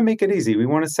 we want to make it easy. We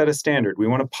want to set a standard. We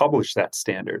want to publish that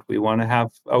standard. We want to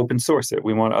have open source it.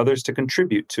 We want others to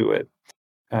contribute to it.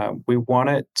 We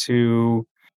want it to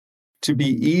be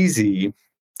easy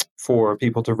for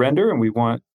people to render, and we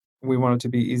want it to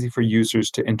be easy for users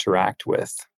to interact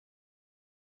with.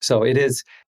 So it is,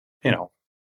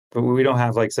 but we don't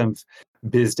have like some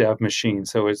biz dev machine.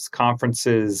 So it's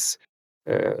conferences,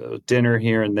 dinner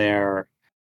here and there.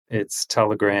 It's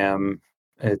Telegram.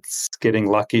 It's getting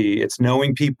lucky. It's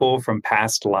knowing people from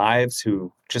past lives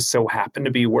who just so happen to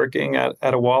be working at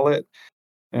a wallet.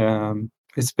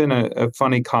 It's been a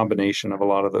funny combination of a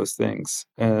lot of those things.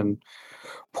 And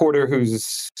Porter,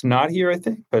 who's not here, I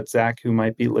think, but Zach, who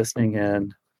might be listening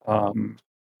in,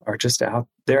 are just out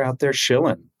there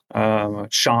shilling.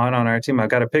 Sean on our team, I've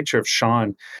got a picture of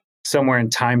Sean somewhere in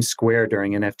Times Square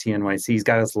during NFT NYC. He's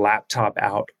got his laptop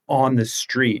out on the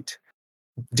street,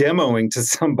 demoing to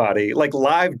somebody, like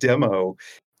live demo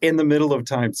in the middle of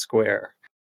Times Square.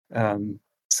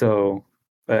 So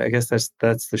I guess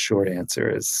that's the short answer,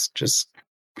 is just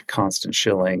constant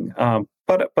shilling.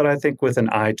 But I think with an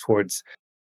eye towards,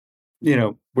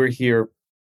 we're here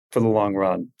for the long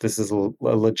run. This is a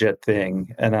legit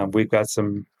thing, and we've got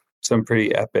some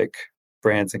pretty epic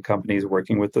brands and companies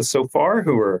working with us so far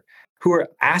who are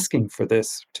asking for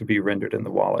this to be rendered in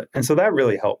the wallet, and so that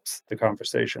really helps the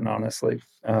conversation. Honestly,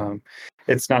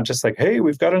 it's not just like, hey,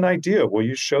 we've got an idea. Will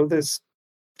you show this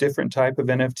different type of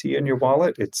NFT in your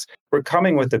wallet? We're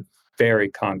coming with a very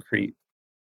concrete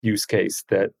use case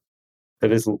that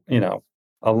is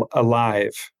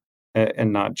alive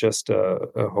and not just a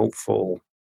hopeful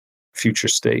future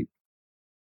state.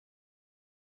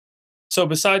 So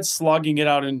besides slogging it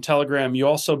out in Telegram, you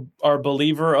also are a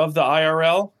believer of the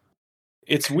IRL?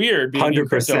 It's weird being 100%. In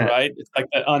crypto, right? It's like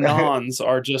the anons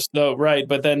are just right,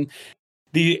 but then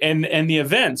the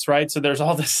events, right? So there's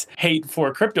all this hate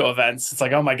for crypto events. It's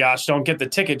like, oh my gosh, don't get the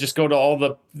ticket, just go to all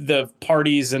the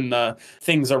parties and the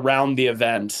things around the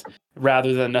event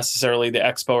rather than necessarily the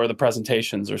expo or the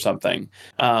presentations or something.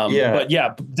 But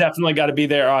yeah, definitely got to be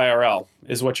there IRL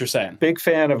is what you're saying. Big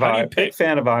fan of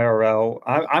IRL.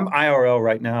 I'm IRL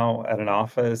right now at an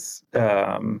office.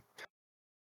 Sean,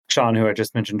 who I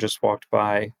just mentioned, just walked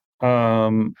by. How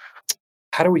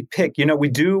do we pick? We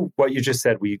do what you just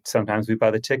said. Sometimes we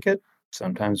buy the ticket,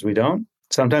 sometimes we don't.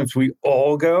 Sometimes we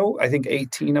all go. I think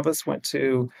 18 of us went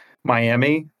to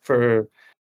Miami for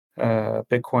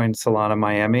Bitcoin Solana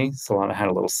Miami. Solana had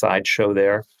a little sideshow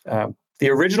there. The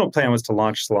original plan was to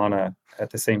launch Solana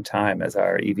at the same time as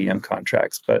our EVM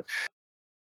contracts, but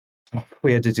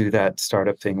we had to do that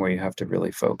startup thing where you have to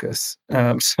really focus.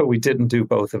 So we didn't do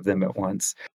both of them at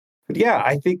once. But yeah,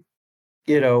 I think,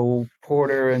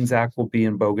 Porter and Zach will be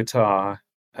in Bogota.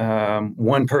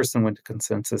 One person went to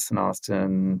Consensus in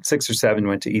Austin. 6 or 7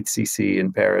 went to ETHCC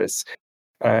in Paris.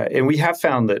 And we have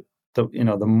found that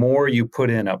the more you put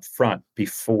in up front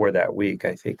before that week,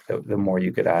 I think the more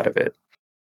you get out of it.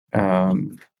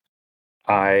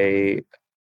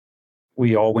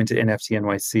 We all went to NFT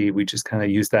NYC. We just kind of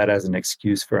used that as an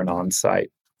excuse for an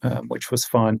on-site, which was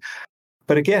fun.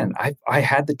 But again, I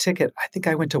had the ticket. I think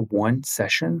I went to one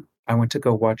session. I went to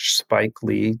go watch Spike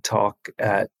Lee talk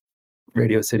at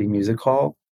Radio City Music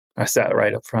Hall. I sat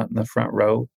right up front in the front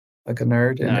row like a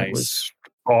nerd, and It was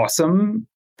awesome.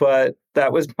 But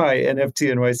that was my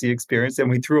NFT NYC experience. And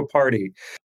we threw a party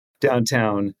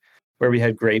downtown where we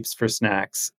had grapes for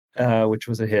snacks, which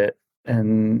was a hit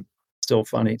and still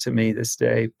funny to me this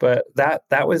day. But that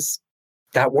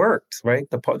worked, right?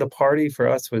 The party for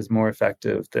us was more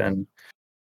effective than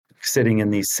sitting in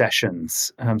these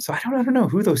sessions. So I don't know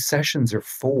who those sessions are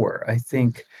for. I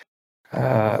think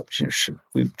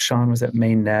Sean was at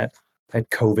Mainnet. I had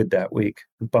COVID that week.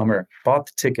 Bummer. Bought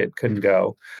the ticket, couldn't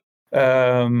go.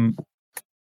 But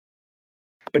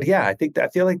yeah, I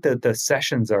feel like the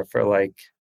sessions are for like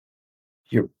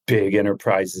your big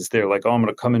enterprises. They're like, oh, I'm going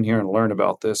to come in here and learn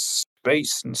about this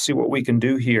space and see what we can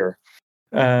do here.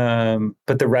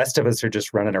 But the rest of us are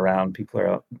just running around. People are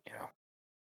out,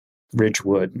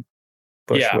 Ridgewood,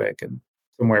 Bushwick, and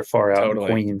somewhere far out in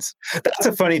Queens. That's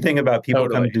a funny thing about people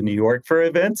coming to New York for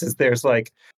events is there's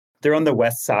like, they're on the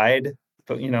west side,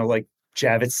 but like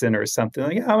Javits or something.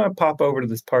 Like, I'm going to pop over to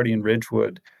this party in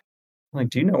Ridgewood. I'm like,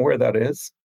 do you know where that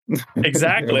is?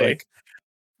 Exactly.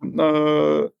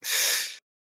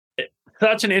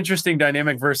 Such an interesting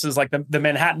dynamic versus like the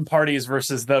Manhattan parties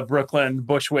versus the Brooklyn,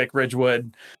 Bushwick,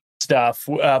 Ridgewood stuff.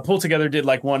 PoolTogether did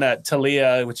like one at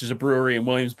Talia, which is a brewery in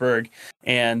Williamsburg,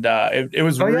 and it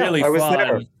was really fun.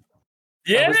 There.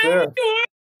 Yeah, I was there.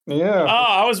 Yeah.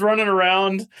 I was running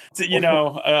around,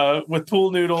 with pool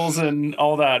noodles and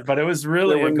all that, but it was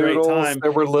really a great time.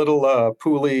 There were little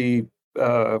poolie,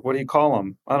 what do you call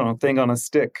them? I don't know, thing on a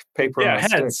stick, paper on a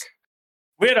heads. stick.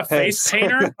 We had a face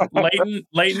painter.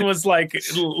 Leighton was like,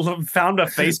 found a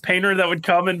face painter that would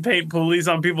come and paint poolies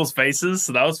on people's faces.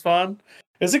 So that was fun.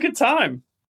 It was a good time.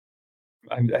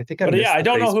 I think I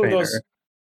don't know who painter. Those.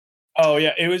 Oh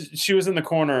yeah, she was in the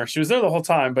corner. She was there the whole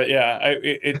time. But yeah,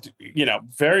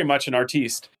 very much an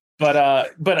artiste. But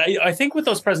I think with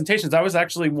those presentations, I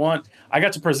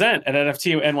got to present at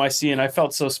NFT NYC, and I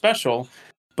felt so special.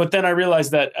 But then I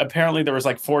realized that apparently there was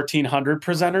like 1,400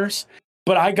 presenters.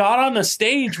 But I got on the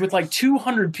stage with like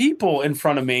 200 people in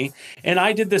front of me, and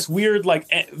I did this weird like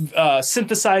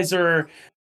synthesizer.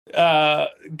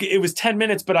 It was 10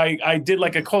 minutes, but I did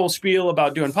like a whole spiel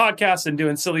about doing podcasts and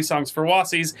doing silly songs for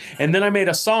Wassies. And then I made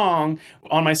a song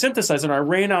on my synthesizer, and I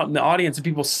ran out in the audience and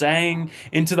people sang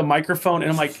into the microphone.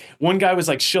 And I'm like, one guy was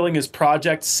like shilling his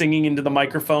project, singing into the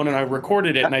microphone, and I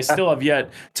recorded it. And I still have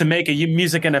yet to make a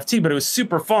music NFT, but it was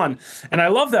super fun. And I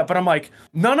love that. But I'm like,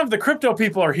 none of the crypto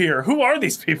people are here. Who are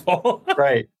these people?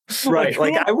 Right. Right.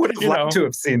 Like I would have loved to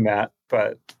have seen that,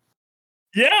 but.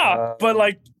 Yeah. But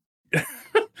like,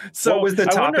 so what was the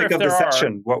topic of the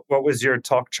session? What was your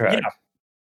talk track?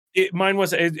 Yeah. Mine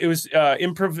was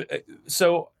improv.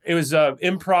 So it was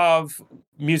improv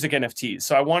music NFTs.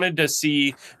 So I wanted to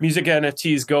see music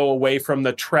NFTs go away from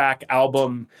the track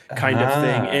album kind of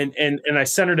thing, and I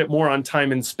centered it more on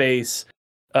time and space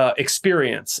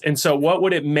experience. And so what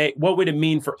would it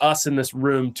mean for us in this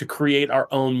room to create our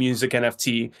own music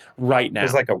NFT right now? It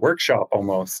was like a workshop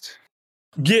almost.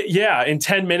 Yeah, in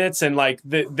 10 minutes, and like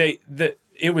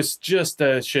it was just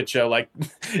a shit show. Like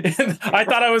I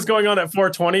thought I was going on at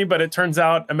 4:20, but it turns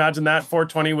out, imagine that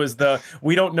 4:20 was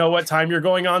we don't know what time you're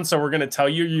going on, so we're going to tell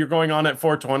you you're going on at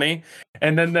 4:20.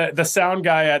 And then the sound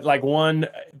guy at like 1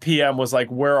 p.m. was like,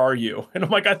 "Where are you?" And I'm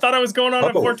like, "I thought I was going on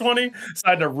at 4:20." So I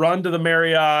had to run to the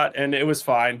Marriott, and it was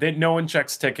fine. No one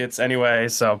checks tickets anyway,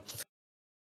 so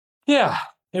yeah,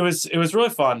 it was really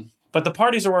fun. But the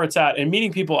parties are where it's at, and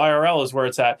meeting people IRL is where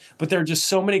it's at. But there are just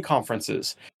so many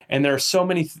conferences, and there are so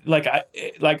many.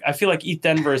 I feel like ETH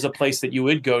Denver is a place that you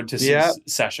would go to see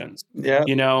sessions. Yeah,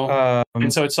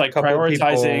 and so it's like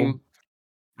prioritizing.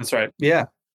 That's right. Yeah.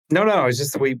 No. It's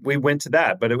just we went to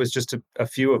that, but it was just a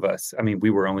few of us. I mean, we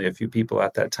were only a few people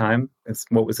at that time.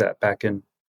 What was that, back in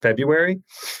February?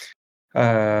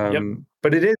 But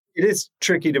it is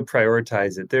tricky to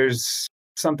prioritize it. There's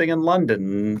something in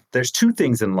London. There's two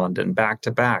things in London back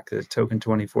to back. The Token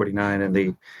 2049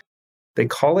 and they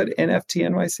call it NFT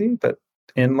NYC, but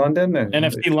in London.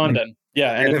 NFT London.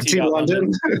 Yeah. NFT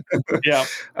London. Yeah.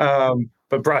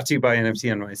 But brought to you by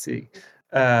NFT NYC.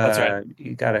 That's right.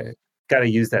 You gotta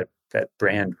use that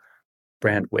brand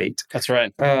weight. That's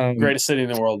right. Greatest city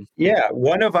in the world. Yeah.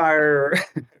 One of our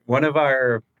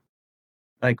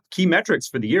like key metrics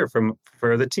for the year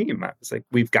for the team, I was like,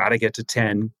 we've got to get to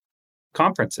 10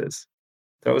 conferences.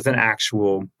 That was an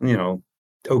actual,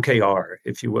 OKR,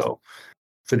 if you will,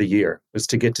 for the year, was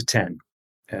to get to 10.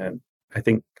 And I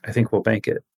think we'll make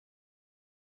it.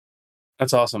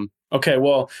 That's awesome. Okay,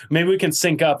 well, maybe we can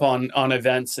sync up on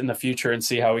events in the future and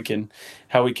see how we can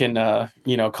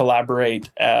collaborate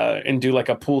and do like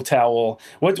a pool towel.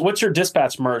 What's your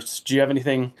dispatch merch? Do you have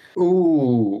anything?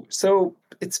 Ooh, so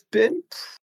it's been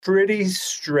pretty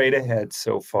straight ahead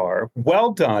so far.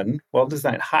 Well done, well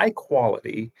designed, high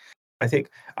quality. I think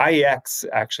IEX,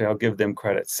 actually, I'll give them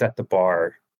credit, set the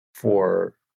bar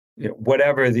for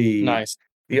whatever the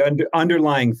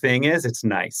underlying thing is. It's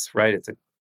nice, right? It's a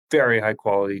very high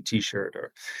quality t-shirt.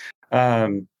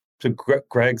 So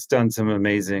Greg's done some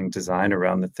amazing design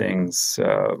around the things,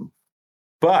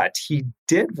 but he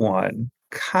did one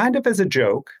kind of as a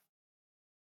joke.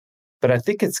 But I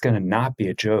think it's going to not be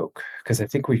a joke, because I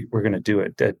think we're going to do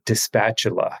it. The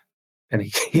Dispatchula, and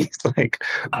he's like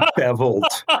beveled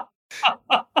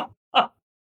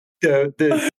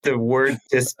the word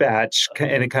dispatch,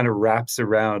 and it kind of wraps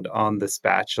around on the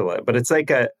spatula. But it's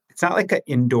not like an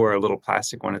indoor little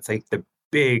plastic one. It's like the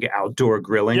big outdoor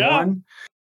grilling one,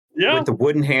 with the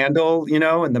wooden handle,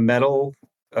 and the metal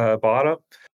bottom.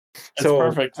 That's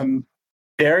perfect. I'm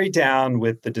very down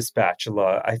with the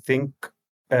Dispatchula. I think.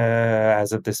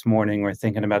 As of this morning, we're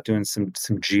thinking about doing some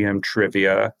GM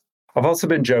trivia. I've also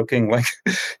been joking, like,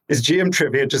 is GM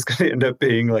trivia just going to end up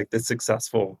being like the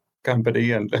successful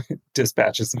company, and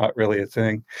dispatch is not really a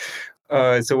thing?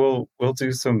 So we'll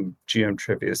do some GM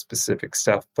trivia specific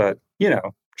stuff, but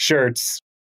shirts,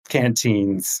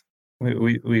 canteens.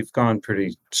 We've gone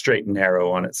pretty straight and narrow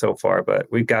on it so far, but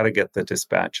we've got to get the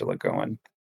Dispatchula going.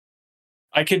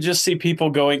 I could just see people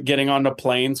getting onto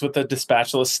planes with the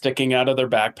Dispatchula sticking out of their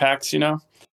backpacks,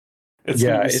 It's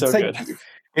gonna be so good.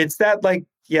 It's that the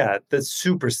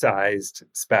supersized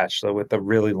spatula with the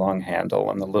really long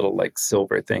handle and the little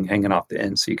silver thing hanging off the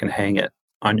end so you can hang it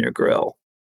on your grill.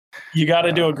 You got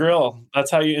to do a grill.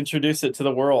 That's how you introduce it to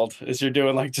the world, is you're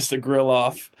doing just a grill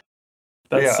off.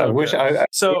 That's so I wish I would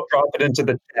drop it into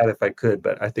the chat if I could,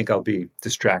 but I think I'll be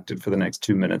distracted for the next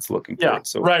 2 minutes looking for it.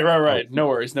 So right. No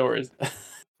worries.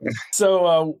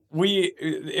 So we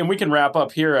can wrap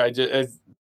up here.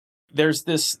 There's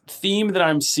this theme that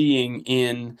I'm seeing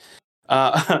in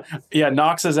Yeah,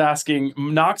 Knox is asking.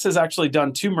 Knox has actually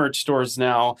done 2 merch stores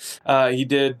now. He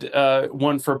did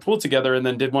one for Pool Together and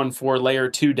then did one for Layer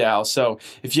 2 DAO. So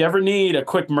if you ever need a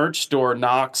quick merch store,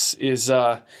 Knox is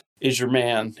your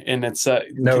man, and it's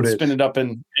you can spin it up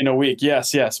in a week.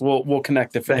 Yes, we'll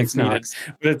connect if it's needed. Knox.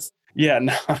 But it's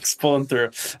Knox pulling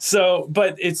through. So,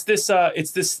 but it's this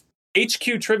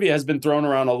HQ trivia has been thrown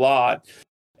around a lot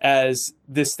as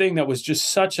this thing that was just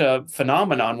such a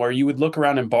phenomenon where you would look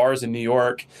around in bars in New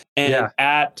York and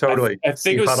at totally I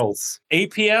think it was huddles.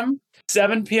 8 p.m.,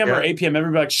 7 p.m. or 8 p.m.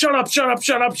 Everybody like, shut up.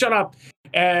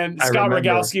 And Scott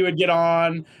Rogalski would get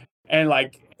on and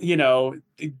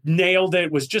nailed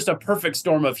it. Was just a perfect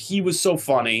storm of he was so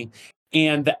funny.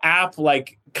 And the app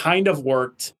kind of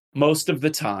worked most of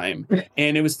the time.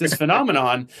 And it was this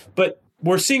phenomenon. But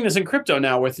we're seeing this in crypto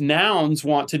now with nouns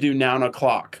want to do noun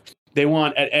o'clock. They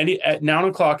want at noun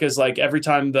o'clock is every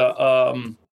time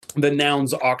the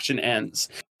nouns auction ends.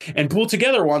 And Pool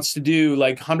Together wants to do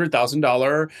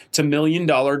 $100,000 to $1 million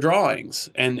drawings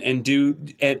and do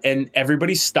and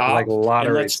everybody stop like lottery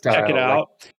and let's style, check it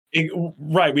out.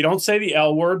 Right, we don't say the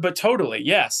L word, but totally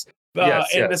yes.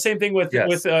 And the same thing with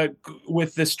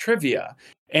this trivia.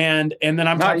 And then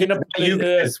I'm talking about you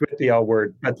guys with the L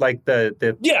word, but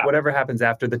the whatever happens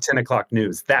after the 10 o'clock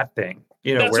news, that thing,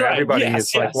 that's where right. everybody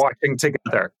is watching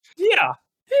together. Yeah.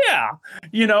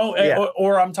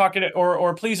 Or I'm talking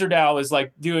or Pleaser DAO is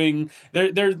doing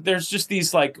there's just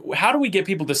these how do we get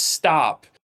people to stop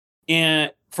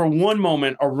for one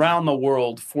moment around the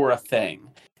world for a thing?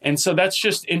 And so that's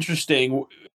just interesting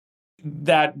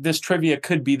that this trivia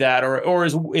could be that or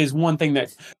is one thing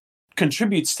that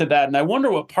contributes to that. And I wonder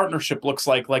what partnership looks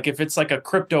like if it's a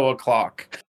crypto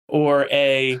o'clock or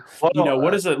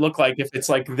what does it look like if it's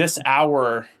this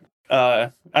hour?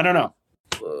 I don't know.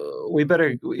 We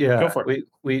better, go for it.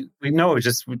 We know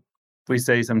we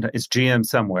say sometimes it's GM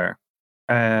somewhere.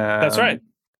 That's right.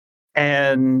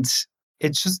 And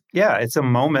it's just, it's a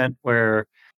moment where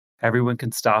everyone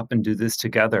can stop and do this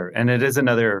together. And it is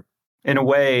another, in a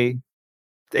way,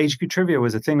 the HQ Trivia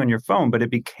was a thing on your phone, but it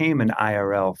became an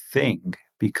IRL thing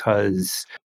because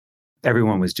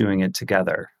everyone was doing it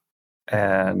together.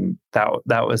 And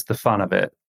that was the fun of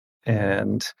it.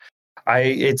 And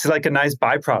it's a nice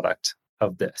byproduct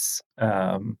of this.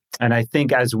 And I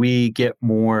think as we get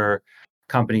more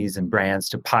companies and brands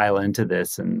to pile into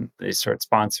this and they start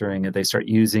sponsoring it, they start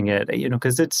using it,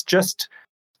 because it's just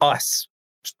us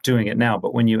doing it now.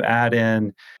 But when you add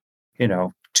in,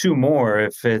 2 more,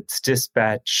 if it's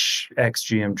Dispatch, X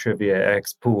GM Trivia,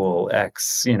 X Pool,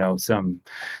 X,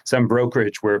 some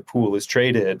brokerage where Pool is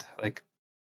traded,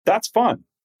 that's fun.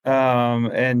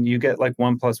 And you get 1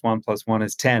 + 1 + 1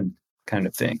 is 10 kind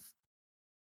of thing.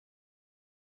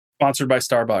 Sponsored by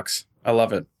Starbucks. I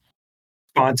love it.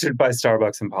 Sponsored by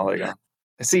Starbucks and Polygon.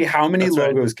 See how many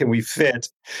logos can we fit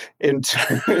into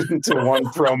one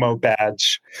promo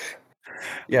badge.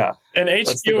 Yeah. And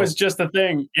HQ is just a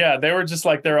thing. Yeah, they were just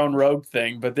their own rogue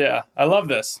thing. But yeah, I love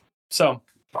this. So,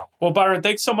 well, Byron,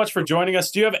 thanks so much for joining us.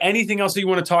 Do you have anything else that you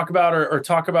want to talk about or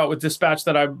talk about with Dispatch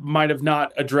that I might have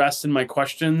not addressed in my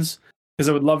questions? Because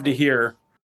I would love to hear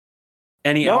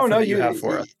any alpha that you have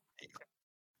for us.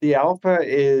 The alpha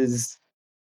is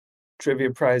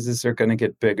trivia prizes are going to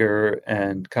get bigger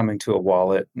and coming to a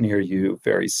wallet near you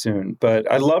very soon.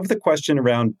 But I love the question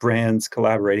around brands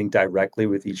collaborating directly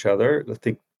with each other. I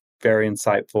think very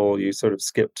insightful. You sort of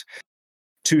skipped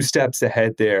 2 steps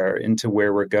ahead there into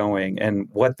where we're going and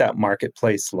what that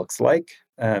marketplace looks like.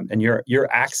 And your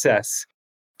access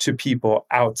to people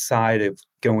outside of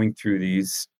going through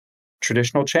these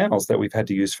traditional channels that we've had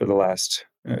to use for the last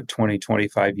 20,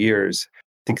 25 years.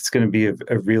 I think it's going to be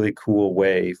a really cool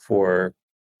way for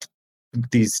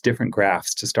these different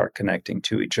graphs to start connecting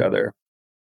to each other.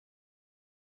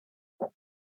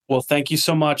 Well, thank you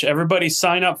so much. Everybody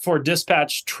sign up for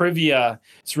Dispatch Trivia.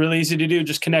 It's really easy to do.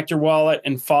 Just connect your wallet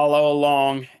and follow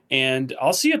along. And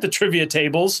I'll see you at the trivia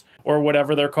tables or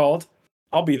whatever they're called.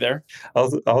 I'll be there.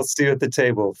 I'll see you at the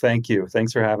table. Thank you.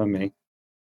 Thanks for having me.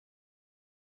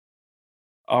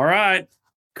 All right.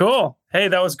 Cool. Hey,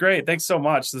 that was great. Thanks so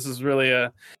much. This is really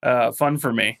fun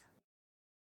for me.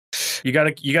 You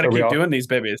gotta keep doing these,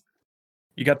 babies.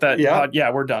 You got that?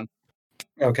 Yeah, we're done.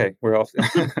 Okay, we're off.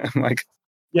 I'm like,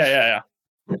 yeah.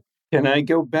 Can I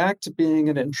go back to being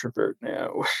an introvert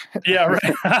now? Yeah,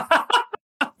 right.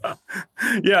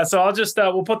 Yeah, so I'll just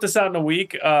we'll put this out in a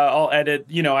week. I'll edit.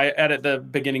 I edit the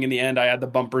beginning and the end. I add the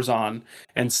bumpers on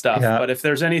and stuff. Yeah. But if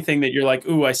there's anything that you're like,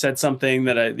 ooh, I said something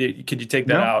that could you take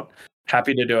that out?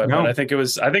 Happy to do it. No. But I think it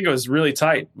was really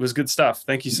tight. It was good stuff.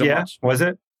 Thank you so much. Was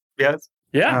it? Yes.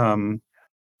 Yeah.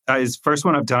 It's the first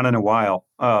one I've done in a while.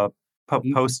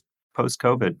 post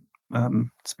COVID.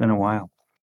 It's been a while.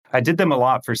 I did them a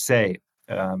lot for Say,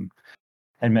 and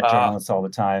met journalists all the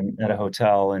time at a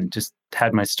hotel, and just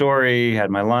had my story, had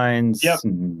my lines,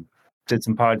 and did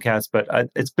some podcasts. But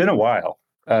it's been a while,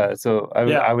 so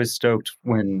I was stoked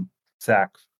when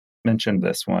Zach mentioned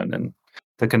this one and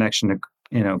the connection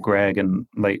to Greg and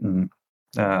Leighton.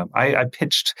 I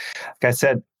pitched, like I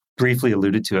said, briefly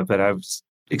alluded to it, but I was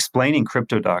explaining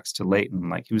CryptoDocs to Leighton.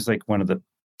 Like, he was like one of the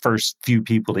first few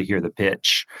people to hear the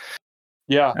pitch.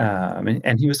 Yeah.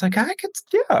 And he was like, I could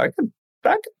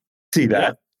see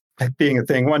that being a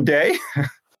thing one day.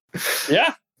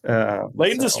 Yeah.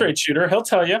 Leighton's a straight shooter. He'll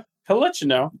tell you. He'll let you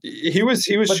know. He was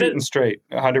shooting straight,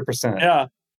 100%. Yeah.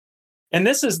 And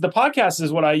the podcast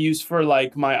is what I use for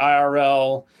like my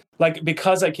IRL, like,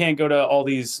 because I can't go to all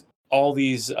these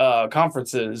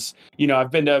conferences.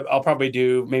 I'll probably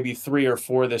do maybe 3 or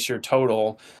 4 this year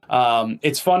total.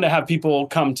 It's fun to have people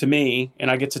come to me, and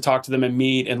I get to talk to them and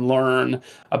meet and learn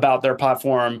about their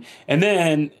platform. And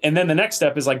then the next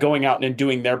step is like going out and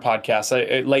doing their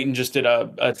podcast. Leighton just did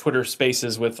a Twitter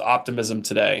Spaces with Optimism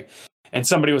today. And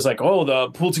somebody was like, "Oh, the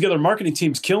PoolTogether marketing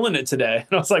team's killing it today." And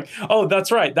I was like, "Oh, that's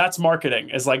right. That's marketing.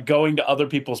 Is like going to other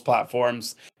people's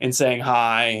platforms and saying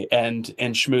hi and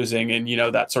schmoozing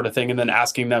and that sort of thing, and then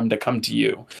asking them to come to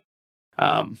you.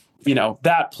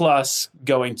 That plus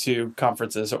going to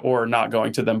conferences or not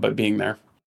going to them but being there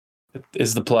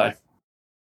is the play."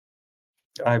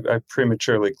 I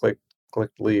prematurely clicked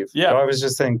leave. Yeah, so I was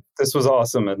just saying this was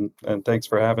awesome, and thanks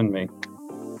for having me.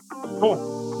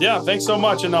 Cool. Yeah, thanks so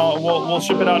much, and we'll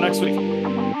ship it out next week.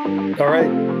 All right,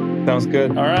 sounds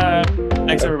good. All right,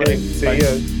 thanks everybody. See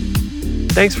you.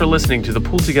 Thanks for listening to the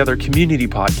PoolTogether Community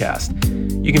Podcast.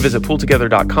 You can visit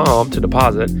PoolTogether.com to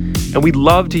deposit, and we'd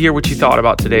love to hear what you thought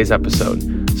about today's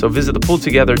episode. So visit the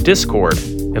PoolTogether Discord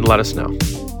and let us know.